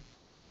 definitely.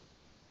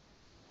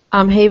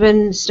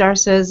 Haven Star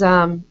says,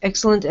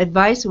 excellent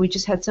advice. We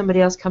just had somebody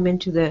else come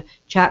into the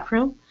chat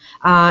room.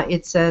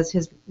 It says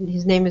his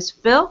name is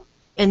Phil,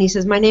 and he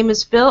says, my name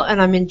is Phil,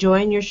 and I'm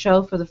enjoying your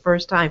show for the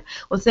first time.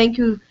 Well, thank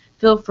you,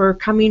 Phil, for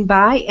coming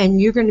by,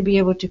 and you're going to be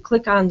able to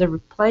click on the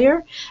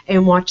player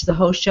and watch the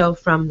whole show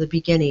from the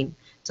beginning.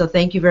 So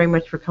thank you very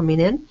much for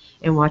coming in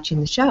and watching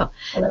the show.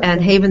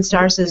 And Haven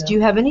Star says, do you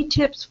have any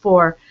tips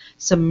for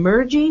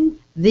submerging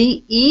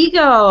the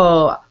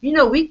ego? You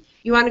know,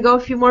 you want to go a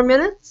few more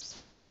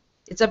minutes?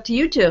 It's up to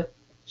you two.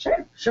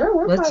 Sure.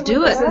 Let's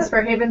do it. This is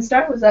for Haven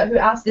Star. Was that who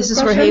asked this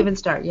question? This is for Haven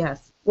Star,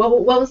 yes.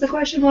 What was the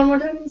question one more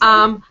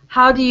time?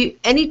 How do you,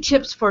 any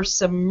tips for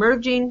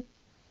submerging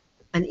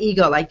an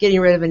ego, like getting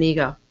rid of an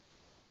ego?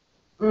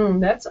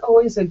 That's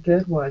always a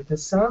good one,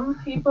 because some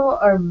people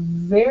are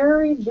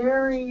very,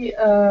 very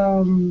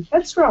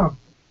headstrong.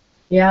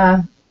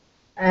 Yeah.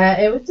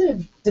 It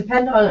would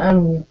depend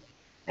on,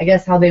 I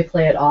guess, how they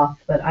play it off,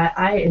 but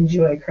I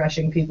enjoy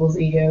crushing people's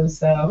egos,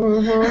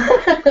 so.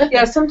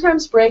 Yeah,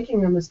 sometimes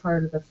breaking them is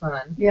part of the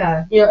fun.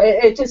 Yeah. You know,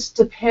 it just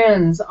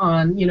depends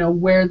on, you know,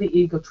 where the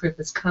ego trip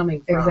is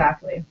coming from.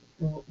 Exactly.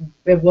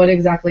 What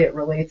exactly it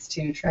relates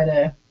to, try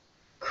to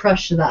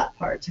crush that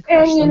part. To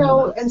crush and, you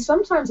know, and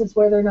sometimes it's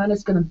whether or not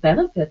it's going to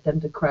benefit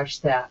them to crush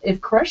that. If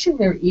crushing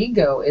their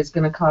ego is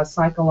going to cause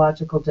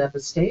psychological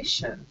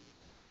devastation,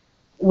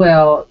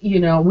 well, you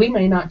know, we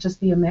may not just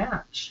be a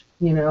match.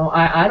 You know,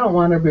 I don't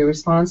want to be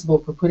responsible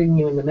for putting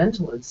you in the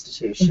mental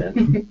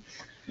institution.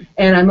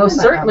 And I'm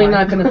most certainly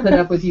not going to put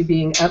up with you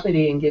being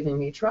uppity and giving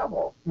me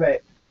trouble.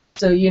 Right.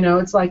 So, you know,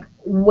 it's like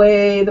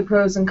weigh the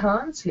pros and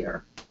cons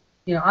here.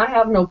 You know, I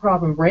have no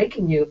problem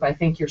breaking you if I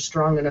think you're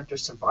strong enough to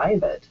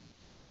survive it.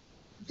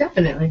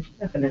 Definitely.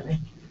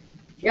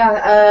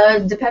 Yeah,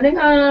 depending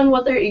on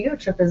what their ego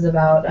trip is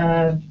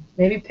about,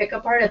 maybe pick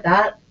apart at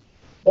that,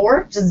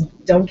 or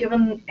just don't give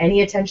them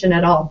any attention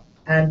at all,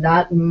 and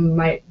that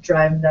might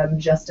drive them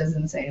just as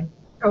insane.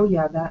 Oh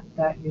yeah,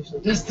 that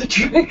usually does the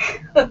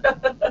trick.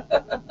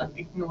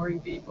 Ignoring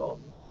people.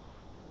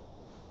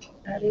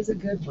 That is a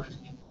good one.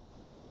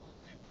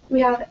 Do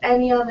we have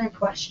any other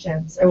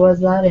questions, or was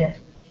that it?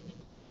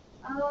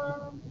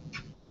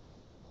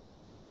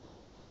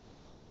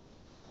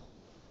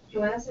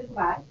 Joanna said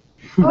goodbye.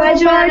 Bye,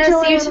 Joanna.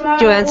 See you tomorrow.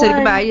 Joanna said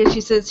goodbye. Yeah,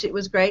 she said it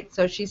was great,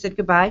 so she said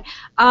goodbye.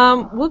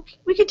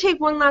 We could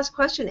take one last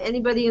question.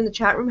 Anybody in the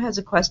chat room has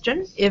a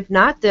question? If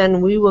not, then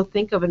we will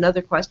think of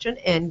another question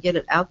and get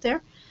it out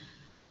there.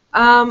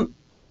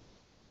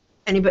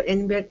 Anybody?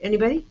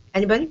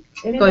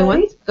 Going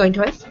once? Going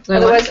twice?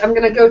 Going Otherwise, once? I'm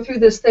going to go through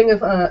this thing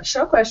of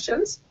show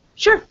questions.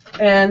 Sure.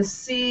 And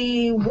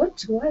see, what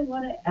do I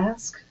want to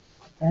ask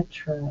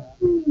Tetra?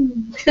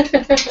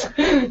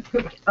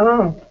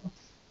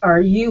 Are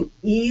you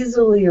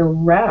easily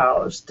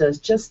aroused? Does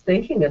just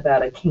thinking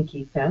about a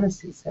kinky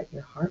fantasy set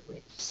your heart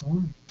rate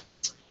soaring?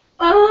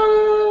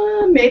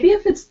 Maybe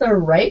if it's the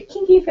right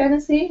kinky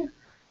fantasy.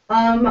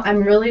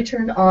 I'm really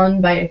turned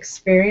on by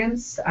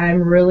experience.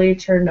 I'm really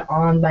turned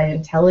on by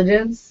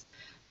intelligence,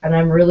 and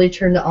I'm really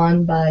turned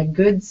on by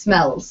good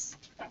smells.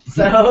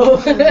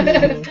 So,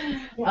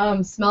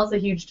 smells a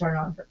huge turn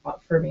on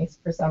for me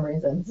for some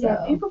reason. So.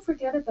 Yeah, people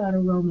forget about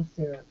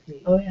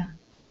aromatherapy. Oh yeah.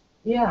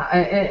 Yeah,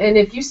 and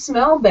if you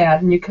smell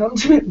bad and you come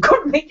to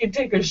make you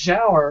take a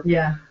shower.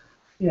 Yeah.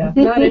 Yeah,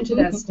 not into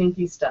that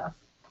stinky stuff.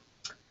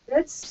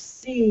 Let's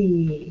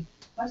see.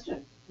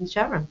 Question. In the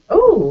chat room.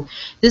 Oh.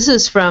 This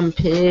is from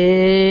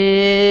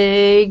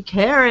Pig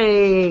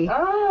Carrie.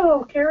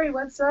 Oh, Carrie,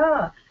 what's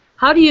up?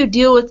 How do you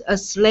deal with a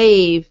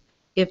slave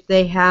if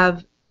they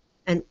have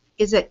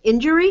is it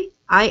injury?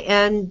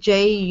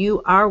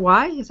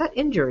 INJURY? Is that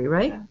injury,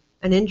 right? Yeah.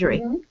 An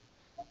injury. Mm-hmm.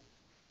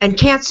 And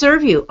can't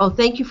serve you. Oh,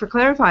 thank you for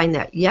clarifying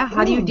that. Yeah,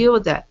 how do you deal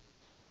with that?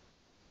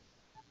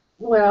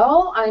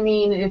 Well, I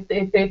mean,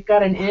 if they've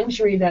got an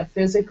injury that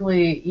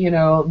physically,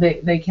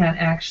 they can't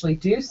actually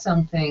do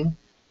something,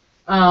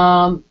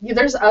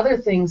 there's other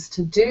things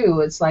to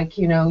do. It's like,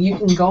 you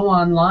can go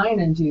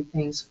online and do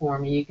things for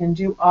me. You can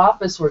do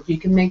office work. You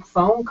can make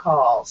phone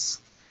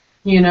calls.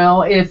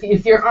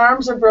 If your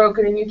arms are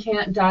broken and you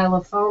can't dial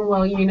a phone,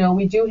 well,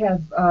 we do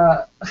have,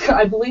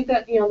 I believe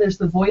that, there's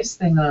the voice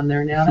thing on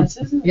there now. That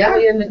isn't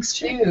really an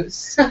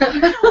excuse.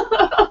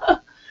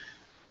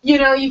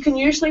 You can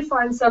usually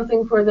find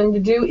something for them to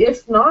do.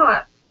 If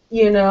not,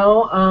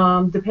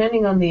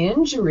 depending on the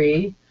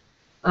injury,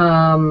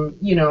 I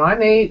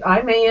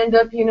may end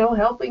up,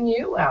 helping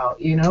you out,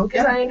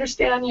 because I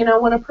understand,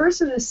 when a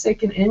person is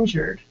sick and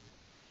injured,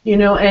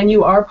 and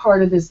you are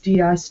part of this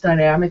DS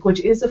dynamic,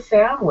 which is a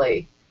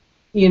family,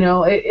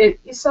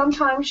 it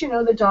sometimes,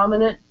 the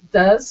dominant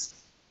does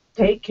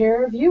take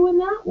care of you in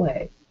that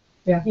way.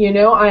 Yeah.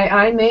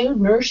 I may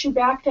nurse you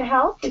back to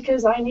health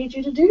because I need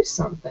you to do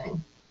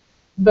something.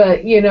 But,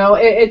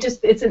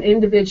 it's an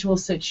individual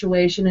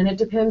situation, and it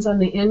depends on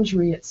the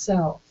injury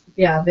itself.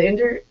 Yeah, the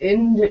injury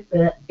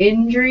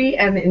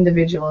and the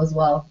individual as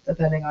well,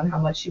 depending on how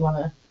much you want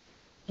to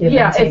give.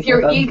 Yeah, if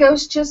your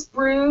ego's just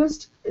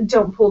bruised,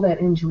 don't pull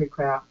that injury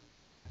crap.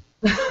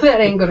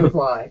 That ain't going to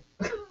fly.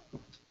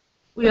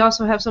 We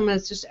also have someone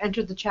that's just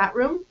entered the chat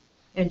room,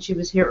 and she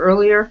was here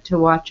earlier to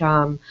watch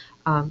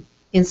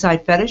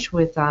Inside Fetish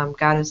with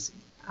Goddess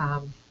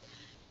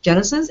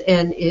Genesis,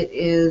 and it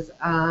is,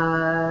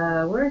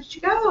 where did she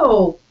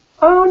go?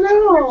 Oh,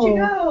 no. Where did you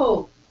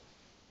go?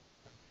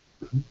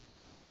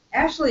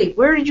 Ashley,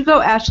 where did you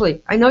go,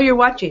 Ashley? I know you're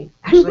watching.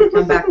 Ashley,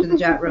 come back to the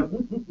chat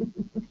room.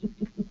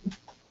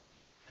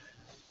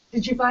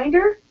 Did you find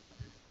her?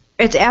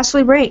 It's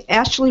Ashley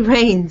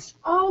Rains.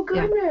 Oh,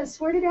 goodness.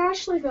 Yeah. Where did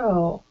Ashley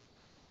go?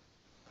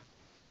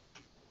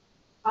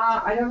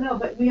 I don't know,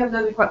 but we have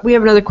another question. We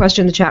have another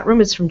question in the chat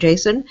room. It's from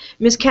Jason.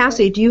 Miss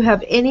Cassie, do you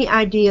have any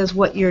ideas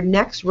what your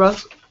next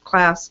rough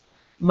class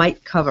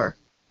might cover?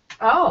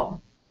 Oh.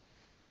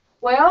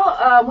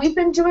 Well, we've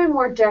been doing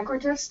more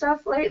decorative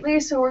stuff lately,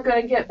 so we're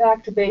going to get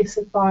back to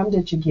basic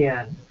bondage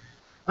again.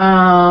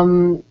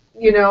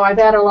 I've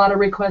had a lot of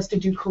requests to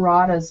do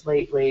karatas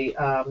lately.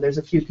 There's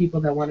a few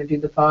people that want to do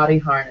the body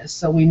harness,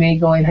 so we may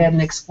go ahead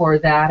and explore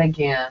that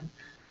again.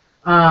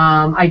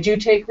 I do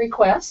take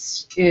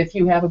requests. If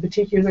you have a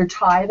particular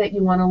tie that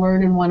you want to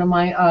learn in one of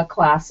my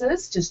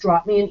classes, just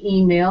drop me an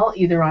email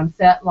either on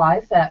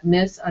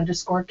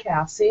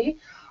FetLife@Miss_Cassie,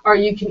 or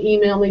you can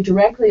email me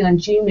directly on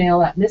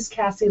Gmail at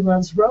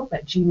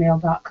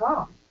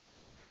MissCassieLovesRope@gmail.com.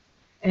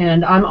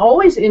 And I'm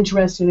always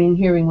interested in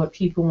hearing what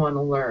people want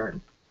to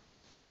learn.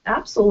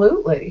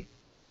 Absolutely.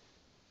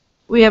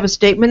 We have a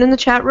statement in the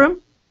chat room.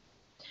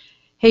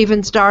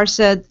 Haven Star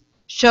said,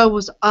 show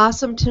was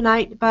awesome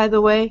tonight, by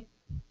the way.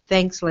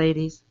 Thanks,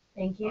 ladies.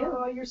 Thank you.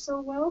 Oh, you're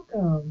so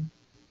welcome.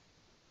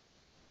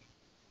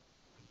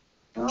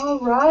 All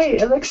right.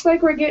 It looks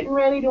like we're getting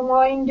ready to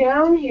wind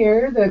down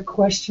here. The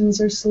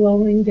questions are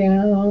slowing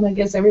down. I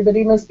guess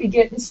everybody must be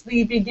getting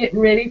sleepy, getting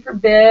ready for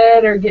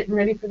bed, or getting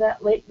ready for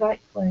that late night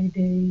play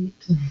date.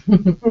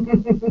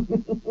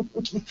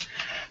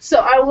 So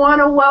I want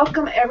to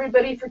welcome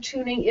everybody for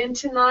tuning in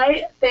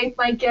tonight. Thank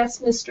my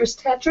guest, Mistress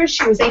Tetra.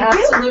 She was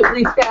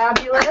absolutely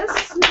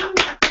fabulous.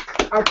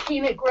 Our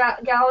peanut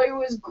gallery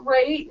was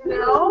great.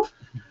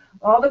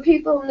 All the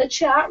people in the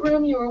chat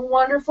room, you were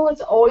wonderful. It's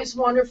always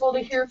wonderful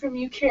to hear from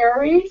you,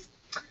 Carrie.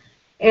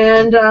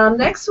 And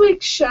next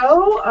week's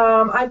show,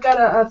 I've got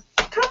a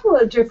couple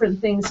of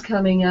different things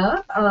coming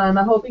up. I'm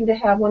hoping to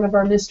have one of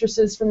our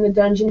mistresses from the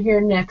dungeon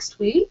here next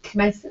week.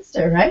 My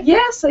sister, right?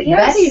 Yes, Betty.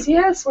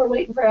 yes. We're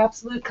waiting for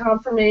absolute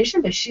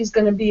confirmation, but she's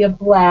going to be a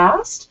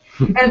blast.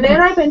 And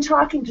then I've been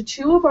talking to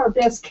two of our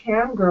best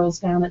cam girls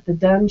down at the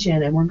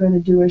dungeon, and we're going to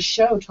do a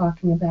show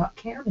talking about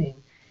camming.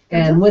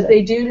 And what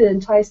they do to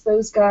entice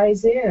those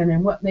guys in,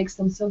 and what makes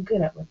them so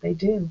good at what they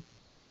do.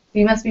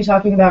 You must be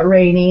talking about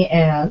Rainey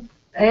and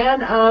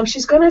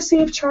she's going to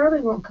see if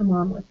Charlie won't come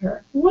on with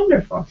her.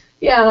 wonderful.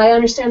 Yeah, and I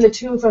understand the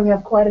two of them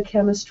have quite a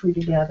chemistry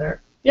together.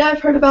 Yeah,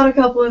 I've heard about a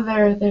couple of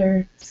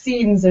their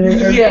scenes or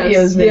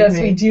videos. Yes,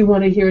 we do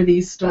want to hear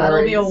these stories.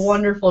 That'll be a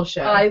wonderful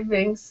show. I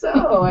think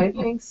so. I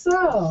think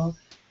so.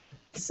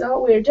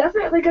 So we're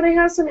definitely going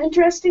to have some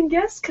interesting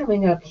guests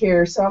coming up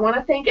here. So I want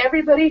to thank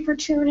everybody for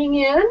tuning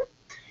in.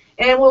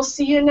 And we'll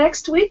see you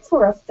next week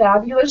for a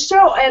fabulous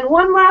show. And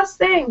one last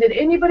thing. Did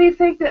anybody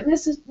think that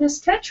Miss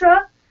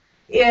Tetra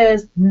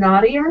is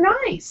naughty or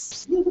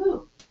nice?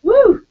 Woo-hoo.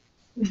 Woo!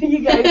 You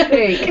guys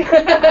think.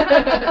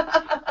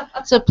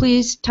 So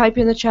please type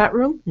in the chat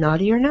room,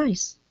 naughty or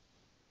nice.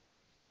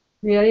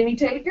 You got any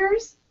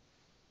takers?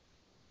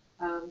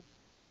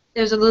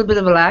 There's a little bit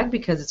of a lag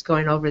because it's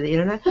going over the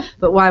internet,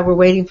 but while we're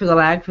waiting for the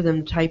lag for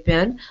them to type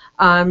in,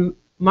 on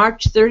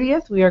March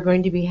 30th, we are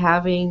going to be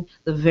having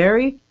the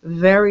very,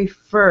 very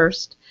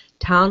first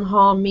town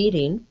hall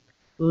meeting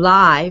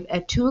live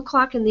at 2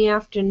 o'clock in the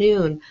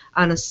afternoon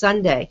on a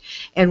Sunday.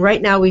 And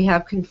right now we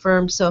have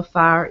confirmed so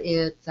far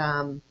it's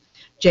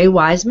Jay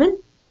Wiseman.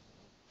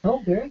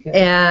 Oh, very good.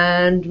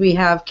 And we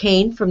have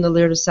Kane from the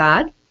Lear de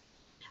Sade.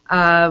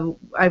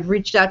 I've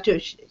reached out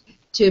to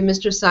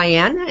Mr.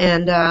 Cyan,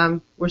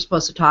 and we're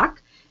supposed to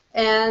talk.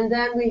 And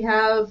then we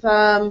have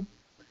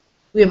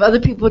other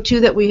people too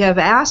that we have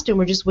asked, and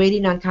we're just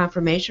waiting on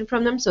confirmation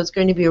from them. So it's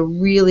going to be a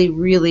really,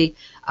 really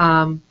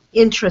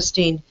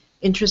interesting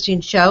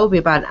show. It'll be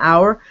about an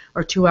hour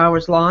or 2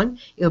 hours long.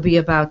 It'll be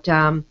about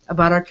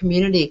our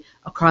community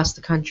across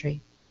the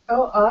country.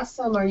 Oh,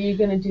 awesome. Are you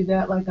going to do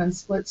that like on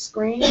split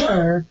screen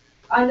or?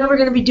 I know we're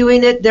going to be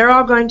doing it. They're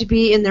all going to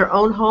be in their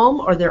own home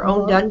or their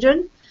own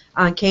dungeon.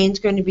 Kane's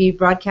going to be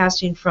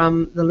broadcasting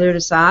from the Lear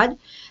de Sade.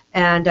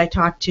 And I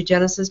talked to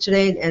Genesis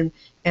today,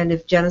 and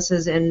if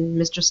Genesis and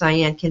Mr.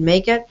 Cyan can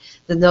make it,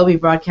 then they'll be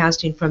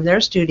broadcasting from their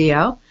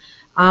studio.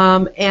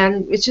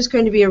 And it's just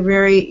going to be a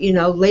very,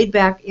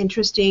 laid-back,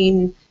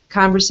 interesting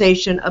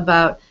conversation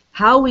about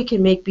how we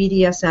can make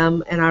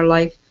BDSM and our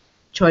life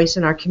choice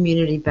in our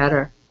community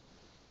better.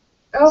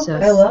 Oh, so,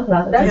 I love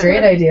that. That's a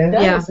great idea.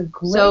 That is a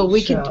great so we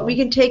show. we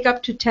can take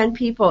up to 10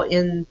 people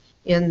in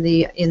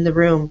the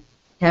room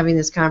having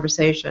this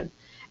conversation,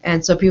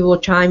 and so people will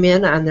chime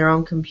in on their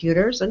own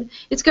computers, and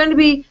it's going to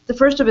be the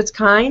first of its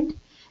kind.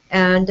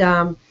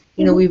 And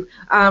we've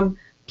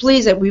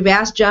we've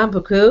asked John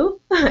Baku,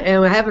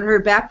 and we haven't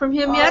heard back from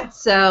him yet.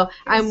 So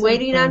I'm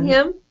waiting on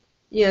him,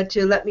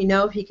 to let me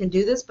know if he can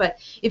do this. But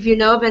if you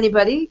know of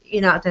anybody,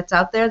 that's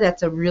out there,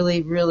 that's a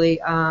really, really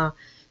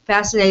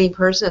fascinating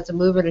person, that's a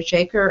mover and a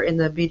shaker in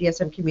the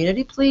BDSM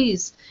community,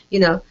 please,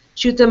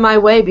 shoot them my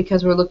way,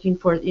 because we're looking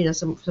for,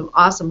 some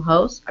awesome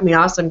hosts,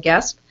 awesome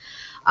guests.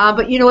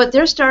 But you know what?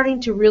 They're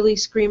starting to really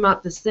scream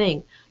out this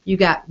thing. You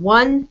got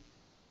one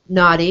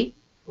naughty,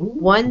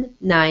 one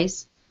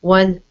nice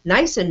and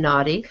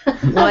naughty,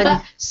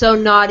 one so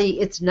naughty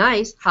it's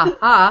nice, ha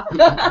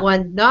ha,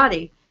 one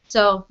naughty.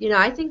 So,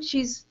 I think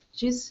she's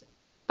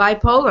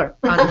bipolar.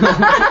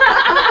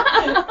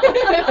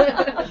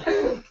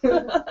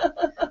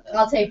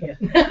 I'll take it.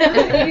 You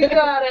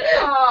got it.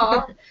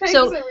 Aw, thanks,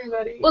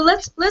 everybody. Well,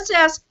 let's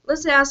ask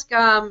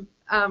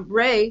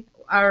Ray,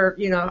 our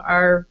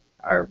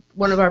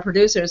one of our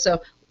producers.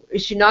 So,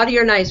 is she naughty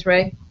or nice,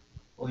 Ray?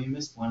 Well, you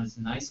missed one. It's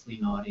nicely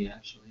naughty,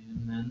 actually,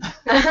 and then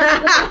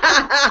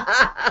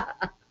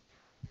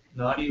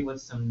naughty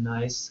with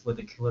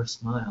a killer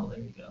smile. There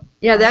you go.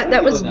 Yeah,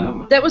 that was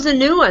a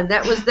new one.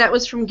 That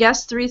was from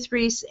guest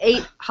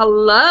 338.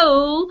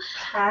 Hello,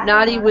 Hi.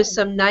 naughty with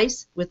some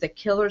nice with a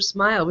killer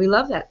smile. We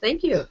love that.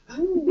 Thank you.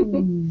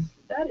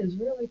 That is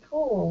really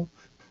cool.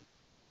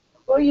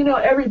 Well,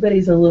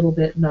 everybody's a little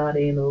bit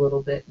naughty and a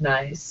little bit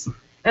nice.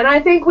 And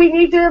I think we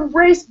need to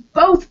embrace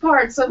both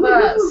parts of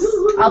us.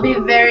 I'll be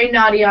very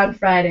naughty on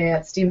Friday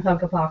at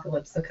Steampunk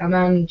Apocalypse, so come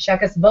on and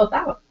check us both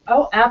out.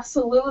 Oh,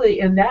 absolutely.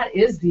 And that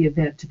is the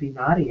event to be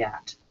naughty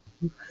at.